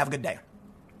minutes and then say, have a good day.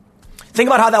 Think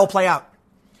about how that will play out.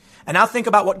 And now think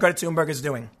about what Greta Thunberg is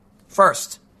doing.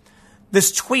 First,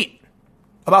 this tweet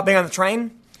about being on the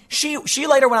train, she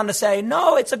later went on to say,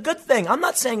 no, it's a good thing. I'm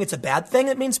not saying it's a bad thing.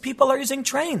 It means people are using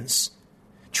trains.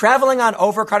 Traveling on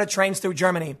overcrowded trains through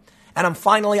Germany, and I'm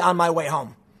finally on my way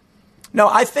home. No,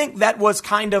 I think that was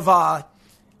kind of, I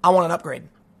want an upgrade.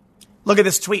 Look at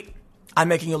this tweet. I'm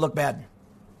making you look bad.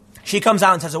 She comes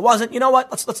out and says it wasn't. You know what?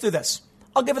 Let's do this.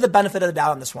 I'll give her the benefit of the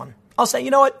doubt on this one. I'll say,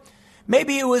 you know what?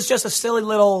 Maybe it was just a silly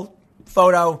little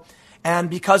photo, and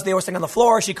because they were sitting on the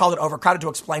floor, she called it overcrowded to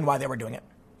explain why they were doing it.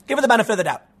 Give her the benefit of the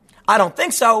doubt. I don't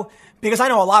think so, because I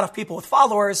know a lot of people with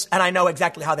followers, and I know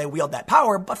exactly how they wield that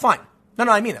power, but fine. No,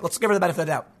 I mean it. Let's give her the benefit of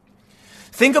the doubt.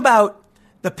 Think about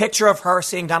the picture of her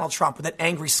seeing Donald Trump with that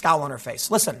angry scowl on her face.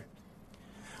 Listen,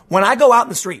 when I go out in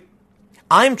the street,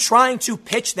 I'm trying to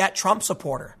pitch that Trump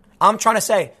supporter. I'm trying to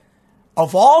say,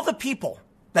 of all the people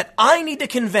that I need to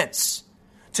convince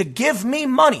to give me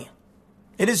money,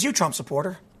 it is you, Trump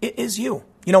supporter. It is you.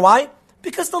 You know why?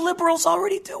 Because the liberals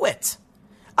already do it.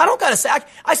 I don't got to say,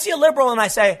 I see a liberal and I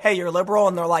say, hey, you're a liberal.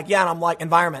 And they're like, yeah. And I'm like,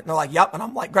 environment. And they're like, yep. And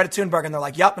I'm like, Greta Thunberg. And they're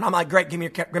like, yep. And I'm like, great. Give me a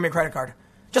credit card.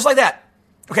 Just like that.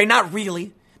 Okay. Not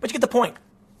really, but you get the point.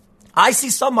 I see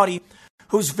somebody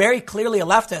who's very clearly a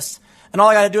leftist, and all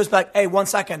I got to do is be like, hey, 1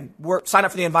 second, sign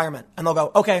up for the environment. And they'll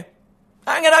go, okay.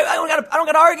 I don't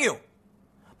got to argue.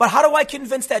 But how do I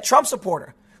convince that Trump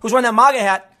supporter who's wearing that MAGA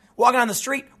hat, walking on the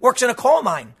street, works in a coal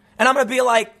mine? And I'm going to be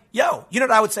like, yo, you know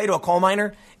what I would say to a coal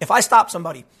miner? If I stopped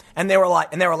somebody and they were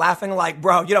laughing like,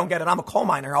 bro, you don't get it. I'm a coal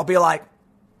miner. I'll be like,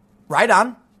 right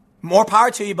on. More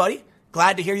power to you, buddy.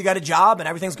 Glad to hear you got a job and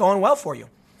everything's going well for you.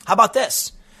 How about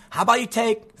this? How about you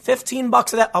take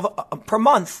 $15 per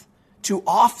month to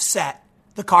offset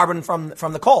the carbon from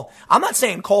the coal? I'm not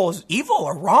saying coal is evil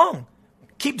or wrong.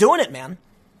 Keep doing it, man.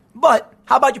 But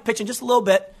how about you pitch in just a little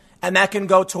bit, and that can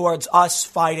go towards us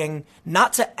fighting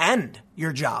not to end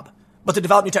your job, but to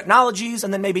develop new technologies,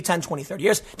 and then maybe 10, 20, 30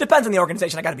 years. Depends on the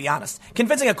organization, I got to be honest.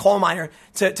 Convincing a coal miner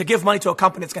to give money to a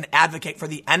company that's going to advocate for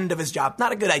the end of his job,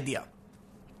 not a good idea.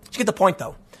 You get the point,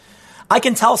 though. I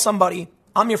can tell somebody,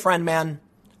 I'm your friend, man.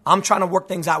 I'm trying to work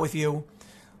things out with you.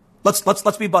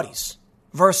 Let's be buddies.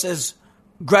 Versus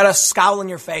Greta scowl in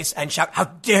your face and shout, how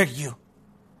dare you?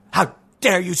 How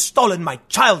dare you stolen my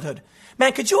childhood?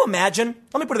 Man, could you imagine?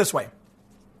 Let me put it this way.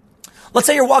 Let's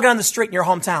say you're walking on the street in your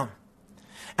hometown,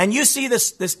 and you see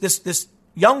this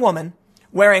young woman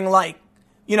wearing $200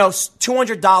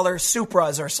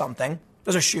 Supras or something.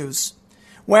 Those are shoes.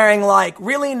 Wearing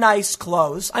really nice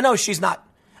clothes. I know she's not.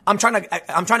 I'm trying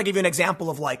to give you an example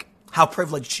of how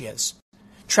privileged she is.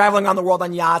 Traveling around the world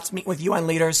on yachts, meeting with UN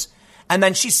leaders, and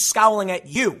then she's scowling at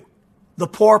you, the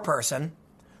poor person,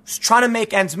 who's trying to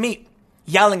make ends meet,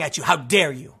 yelling at you, how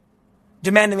dare you?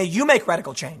 Demanding that you make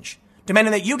radical change.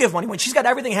 Demanding that you give money when she's got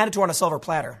everything handed to her on a silver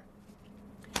platter.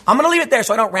 I'm going to leave it there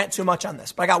so I don't rant too much on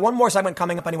this. But I got one more segment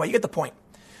coming up anyway. You get the point.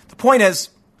 The point is,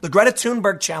 the Greta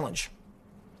Thunberg challenge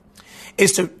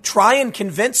is to try and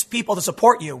convince people to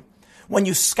support you when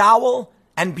you scowl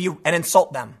and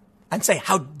insult them and say,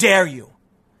 how dare you?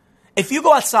 If you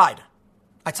go outside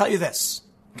I tell you this,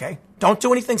 okay? Don't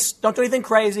do anything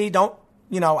crazy. Don't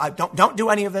do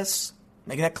any of this.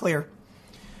 Making that clear.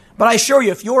 But I assure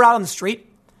you, if you were out on the street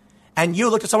and you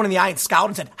looked at someone in the eye and scowled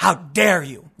and said, "How dare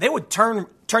you?" they would turn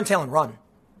tail and run.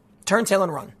 Turn tail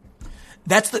and run.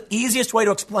 That's the easiest way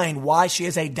to explain why she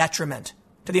is a detriment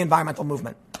to the environmental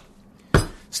movement.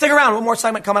 Stick around. One more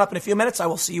segment coming up in a few minutes. I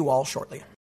will see you all shortly.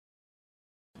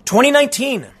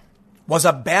 2019 was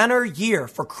a banner year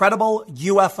for credible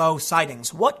UFO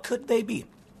sightings. What could they be?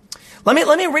 Let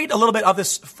me read a little bit of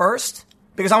this first,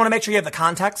 because I want to make sure you have the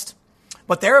context.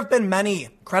 But there have been many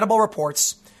credible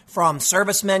reports from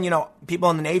servicemen, people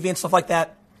in the Navy and stuff like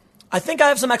that. I think I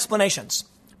have some explanations.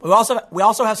 We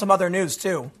also have some other news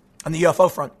too on the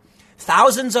UFO front.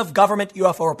 Thousands of government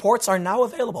UFO reports are now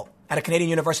available at a Canadian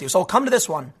university. So we'll come to this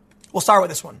one. We'll start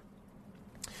with this one.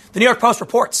 The New York Post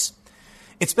reports,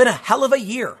 it's been a hell of a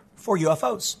year for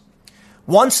UFOs.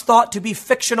 Once thought to be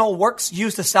fictional works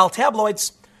used to sell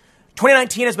tabloids,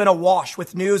 2019 has been awash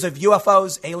with news of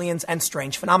UFOs, aliens, and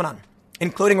strange phenomenon,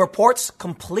 including reports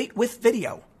complete with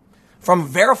video from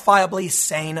verifiably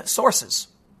sane sources.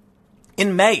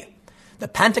 In May, the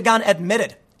Pentagon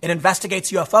admitted it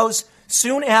investigates UFOs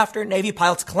soon after Navy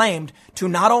pilots claimed to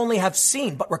not only have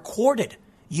seen but recorded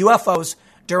UFOs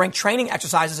during training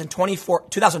exercises in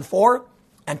 2004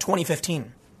 and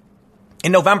 2015.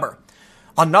 In November,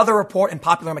 another report in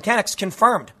Popular Mechanics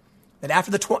confirmed that after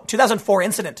the 2004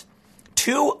 incident,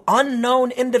 2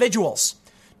 unknown individuals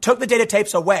took the data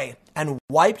tapes away and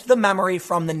wiped the memory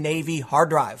from the Navy hard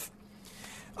drive.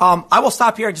 I will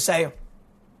stop here and just say,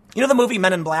 the movie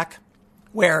Men in Black,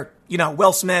 where,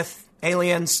 Will Smith,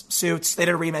 aliens, suits, they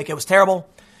did a remake. It was terrible.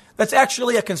 That's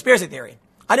actually a conspiracy theory.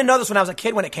 I didn't know this when I was a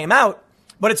kid when it came out,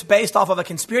 but it's based off of a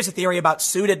conspiracy theory about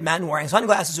suited men wearing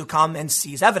sunglasses who come and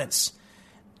seize evidence.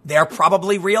 They're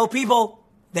probably real people.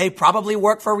 They probably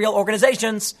work for real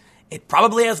organizations. It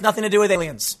probably has nothing to do with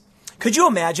aliens. Could you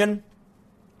imagine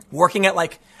working at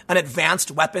an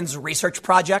advanced weapons research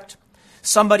project?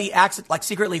 Somebody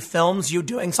secretly films you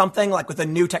doing something with a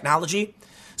new technology.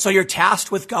 So you're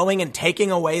tasked with going and taking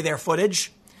away their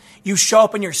footage. You show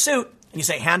up in your suit and you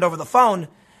say, hand over the phone.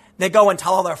 They go and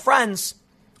tell all their friends.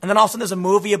 And then all of a sudden there's a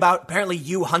movie about apparently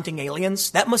you hunting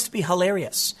aliens. That must be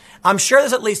hilarious. I'm sure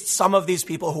there's at least some of these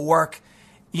people who work,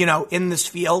 in this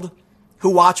field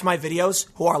who watch my videos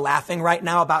who are laughing right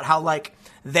now about how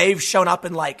they've shown up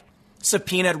in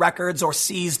subpoenaed records or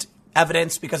seized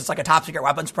evidence because it's a top secret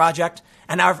weapons project.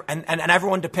 And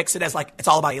everyone depicts it as it's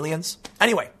all about aliens.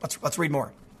 Anyway, let's read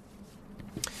more.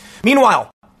 Meanwhile,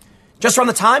 just around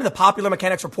the time the Popular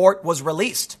Mechanics report was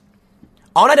released,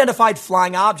 unidentified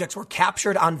flying objects were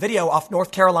captured on video off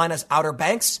North Carolina's Outer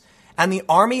Banks, and the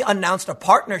Army announced a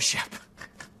partnership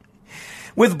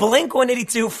with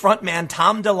Blink-182 frontman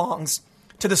Tom DeLonge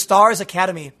to the Stars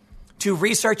Academy to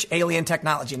research alien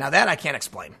technology. Now that I can't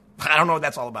explain. I don't know what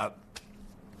that's all about.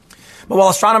 But while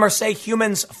astronomers say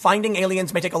humans finding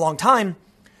aliens may take a long time,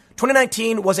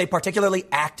 2019 was a particularly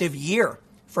active year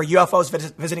for UFOs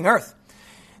visiting Earth.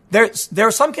 There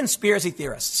are some conspiracy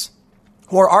theorists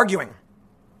who are arguing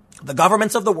the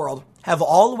governments of the world have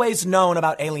always known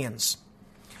about aliens.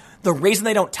 The reason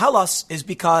they don't tell us is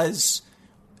because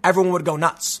everyone would go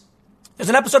nuts. There's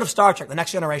an episode of Star Trek, The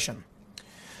Next Generation,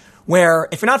 where,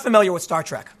 if you're not familiar with Star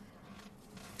Trek,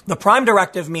 the Prime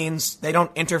Directive means they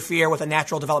don't interfere with the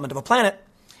natural development of a planet,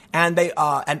 and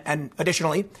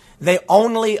additionally, they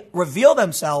only reveal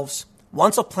themselves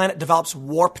once a planet develops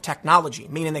warp technology,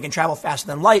 meaning they can travel faster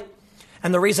than light.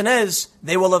 And the reason is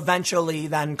they will eventually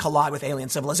then collide with alien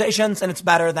civilizations, and it's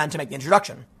better than to make the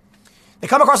introduction. They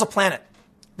come across a planet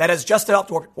that has just developed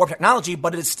warp technology,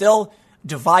 but it is still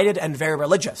divided and very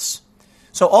religious.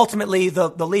 So ultimately, the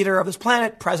leader of this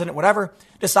planet, president, whatever,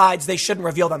 decides they shouldn't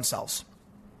reveal themselves.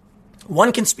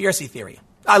 One conspiracy theory.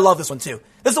 I love this one too.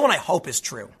 This is the one I hope is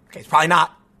true. Okay, it's probably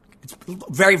not. It's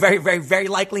very, very, very, very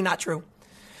likely not true.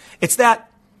 It's that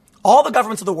all the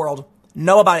governments of the world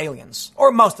know about aliens,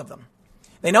 or most of them.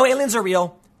 They know aliens are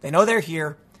real. They know they're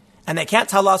here. And they can't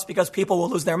tell us because people will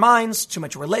lose their minds, too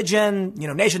much religion,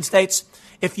 nation states.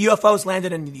 If UFOs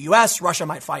landed in the U.S., Russia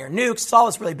might fire nukes. It's all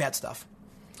this really bad stuff.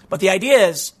 But the idea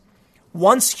is,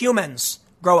 once humans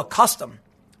grow accustomed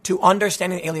to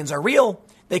understanding aliens are real,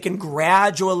 they can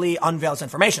gradually unveil this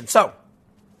information. So,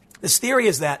 this theory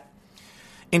is that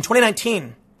in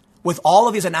 2019, with all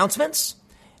of these announcements,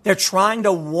 they're trying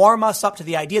to warm us up to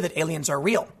the idea that aliens are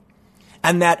real.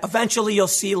 And that eventually you'll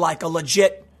see a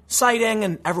legit sighting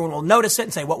and everyone will notice it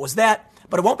and say, what was that?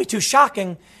 But it won't be too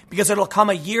shocking because it'll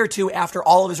come a year or two after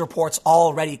all of these reports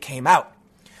already came out.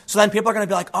 So then people are going to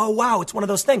be like, oh, wow, it's one of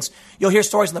those things. You'll hear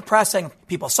stories in the press saying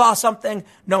people saw something.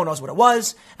 No one knows what it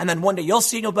was. And then one day you'll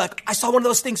see and you'll be like, I saw one of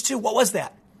those things too. What was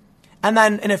that? And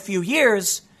then in a few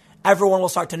years, everyone will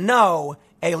start to know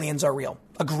aliens are real.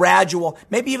 A gradual,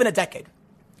 maybe even a decade.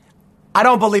 I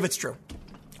don't believe it's true.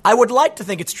 I would like to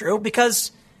think it's true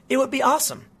because it would be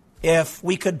awesome if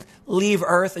we could leave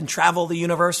Earth and travel the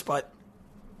universe, but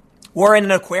we're in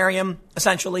an aquarium,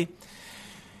 essentially.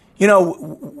 You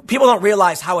know, people don't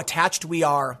realize how attached we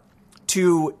are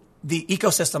to the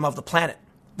ecosystem of the planet.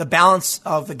 The balance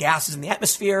of the gases in the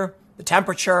atmosphere, the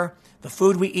temperature, the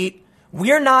food we eat.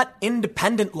 We're not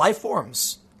independent life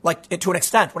forms, like to an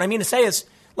extent. What I mean to say is,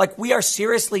 like, we are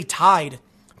seriously tied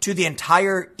to the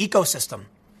entire ecosystem,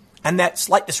 and that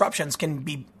slight disruptions can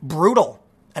be brutal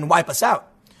and wipe us out.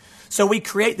 So we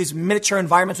create these miniature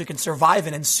environments we can survive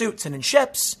in suits and in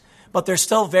ships, but they're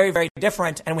still very, very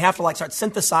different, and we have to like start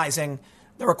synthesizing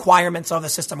the requirements of the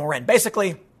system we're in.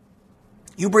 Basically,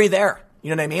 you breathe air. You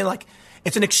know what I mean? Like,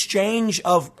 it's an exchange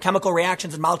of chemical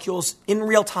reactions and molecules in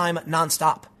real time,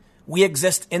 nonstop. We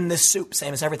exist in this soup,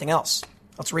 same as everything else.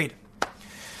 Let's read.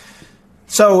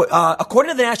 So,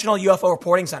 according to the National UFO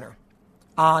Reporting Center,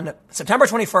 on September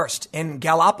 21st in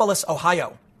Gallipolis,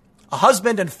 Ohio, a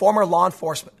husband and former law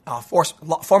enforcement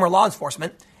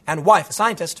and wife, a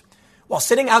scientist, while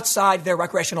sitting outside their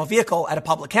recreational vehicle at a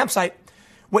public campsite,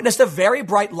 witnessed a very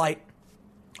bright light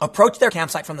approach their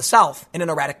campsite from the south in an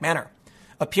erratic manner,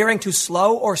 appearing to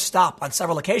slow or stop on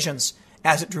several occasions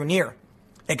as it drew near.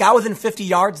 It got within 50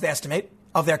 yards, they estimate,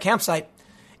 of their campsite,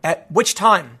 at which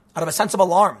time, out of a sense of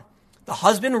alarm, the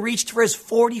husband reached for his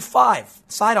 .45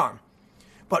 sidearm,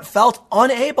 but felt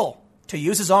unable to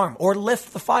use his arm or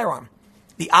lift the firearm.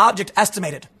 The object,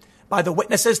 estimated by the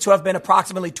witnesses to have been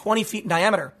approximately 20 feet in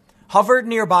diameter, hovered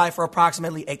nearby for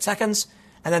approximately 8 seconds,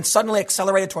 and then suddenly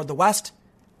accelerated toward the west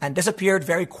and disappeared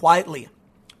very quietly.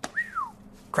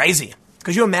 Crazy.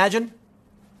 Could you imagine?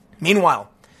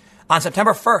 Meanwhile, on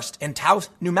September 1st in Taos,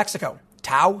 New Mexico,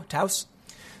 Taos,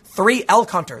 3 elk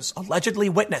hunters allegedly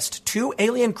witnessed 2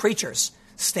 alien creatures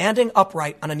standing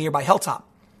upright on a nearby hilltop.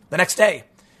 The next day,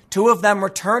 2 of them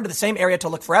returned to the same area to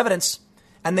look for evidence,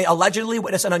 and they allegedly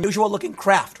witnessed an unusual-looking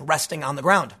craft resting on the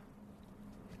ground.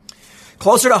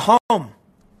 Closer to home,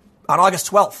 on August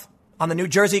 12th, on the New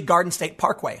Jersey Garden State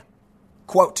Parkway,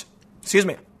 a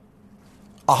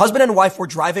husband and wife were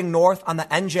driving north on the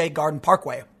NJ Garden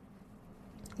Parkway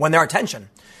when their attention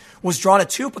was drawn to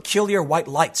 2 peculiar white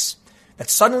lights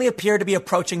that suddenly appeared to be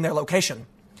approaching their location.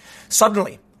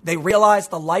 Suddenly, they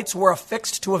realized the lights were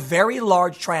affixed to a very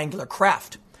large triangular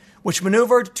craft, which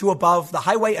maneuvered to above the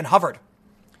highway and hovered.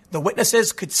 The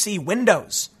witnesses could see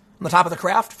windows on the top of the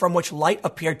craft from which light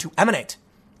appeared to emanate.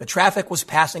 The traffic was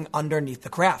passing underneath the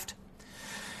craft.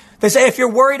 They say if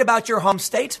you're worried about your home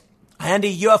state, a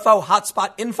handy UFO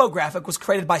hotspot infographic was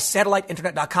created by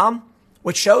satelliteinternet.com,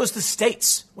 which shows the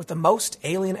states with the most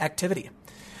alien activity.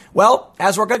 Well,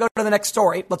 as we're going to go to the next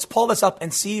story, let's pull this up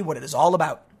and see what it is all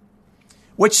about.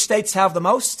 Which states have the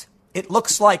most? It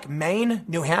looks like Maine,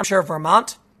 New Hampshire,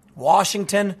 Vermont,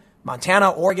 Washington, Montana,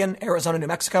 Oregon, Arizona, New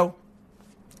Mexico.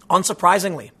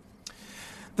 Unsurprisingly,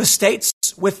 the states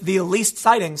with the least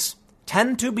sightings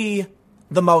tend to be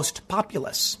the most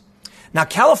populous. Now,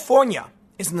 California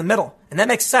is in the middle, and that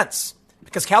makes sense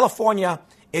because California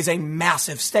is a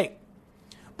massive state.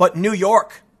 But New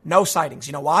York, no sightings.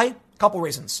 You know why? A couple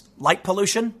reasons. Light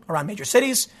pollution around major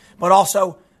cities, but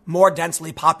also more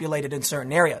densely populated in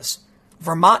certain areas.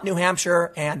 Vermont, New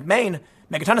Hampshire, and Maine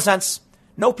make a ton of sense.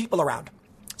 No people around.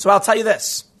 So I'll tell you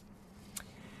this.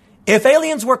 If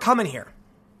aliens were coming here,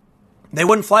 they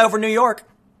wouldn't fly over New York.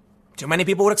 Too many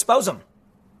people would expose them.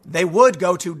 They would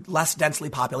go to less densely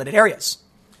populated areas.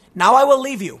 Now I will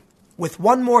leave you with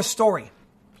one more story.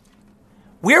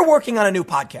 We're working on a new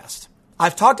podcast.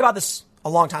 I've talked about this a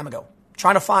long time ago,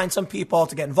 trying to find some people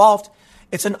to get involved.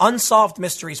 It's an Unsolved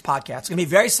Mysteries podcast. It's going to be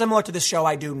very similar to the show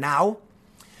I do now.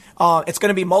 It's going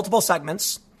to be multiple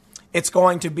segments. It's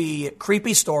going to be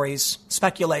creepy stories,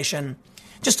 speculation,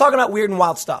 just talking about weird and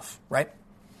wild stuff, right?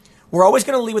 We're always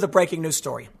going to lead with a breaking news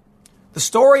story. The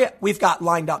story we've got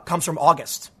lined up comes from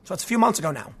August, so it's a few months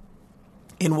ago now.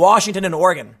 In Washington and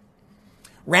Oregon,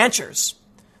 ranchers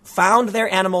found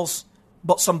their animals,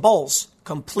 some bulls,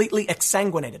 completely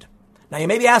exsanguinated. Now, you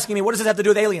may be asking me, what does this have to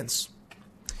do with aliens?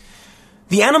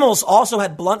 The animals also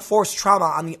had blunt force trauma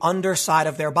on the underside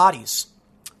of their bodies,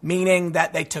 meaning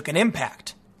that they took an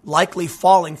impact, likely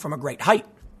falling from a great height.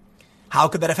 How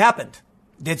could that have happened?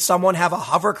 Did someone have a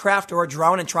hovercraft or a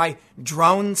drone and try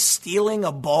drone stealing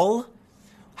a bull?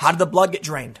 How did the blood get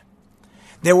drained?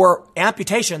 There were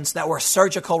amputations that were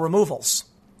surgical removals.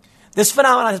 This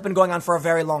phenomenon has been going on for a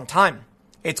very long time.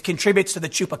 It contributes to the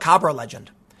chupacabra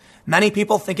legend. Many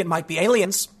people think it might be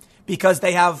aliens because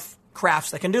they have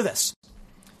crafts that can do this.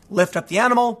 Lift up the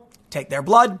animal, take their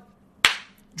blood,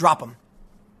 drop them.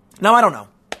 Now, I don't know,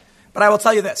 but I will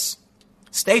tell you this.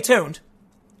 Stay tuned.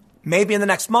 Maybe in the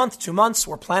next month, 2 months,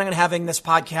 we're planning on having this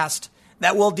podcast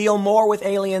that will deal more with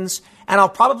aliens, and I'll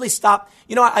probably stop.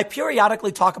 You know, I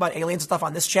periodically talk about aliens and stuff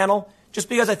on this channel just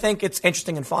because I think it's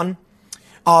interesting and fun.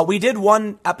 We did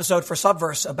one episode for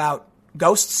Subverse about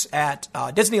ghosts at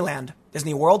Disneyland,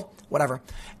 Disney World, whatever.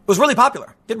 It was really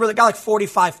popular. Got like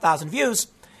 45,000 views,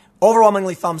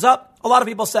 overwhelmingly thumbs up. A lot of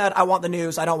people said, I want the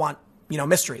news. I don't want,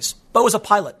 mysteries. But it was a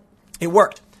pilot. It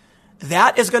worked.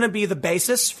 That is going to be the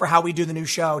basis for how we do the new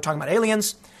show talking about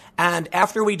aliens. And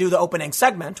after we do the opening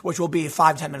segment, which will be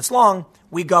 5-10 minutes long,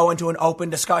 we go into an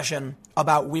open discussion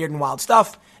about weird and wild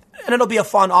stuff. And it'll be a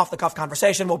fun off-the-cuff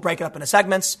conversation. We'll break it up into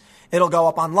segments. It'll go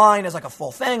up online as like a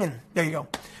full thing. And there you go.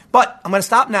 But I'm going to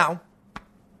stop now.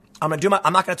 I'm not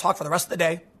going to talk for the rest of the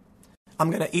day. I'm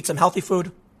going to eat some healthy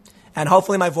food. And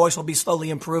hopefully my voice will be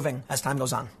slowly improving as time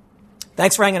goes on.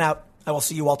 Thanks for hanging out. I will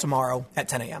see you all tomorrow at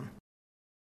 10 a.m.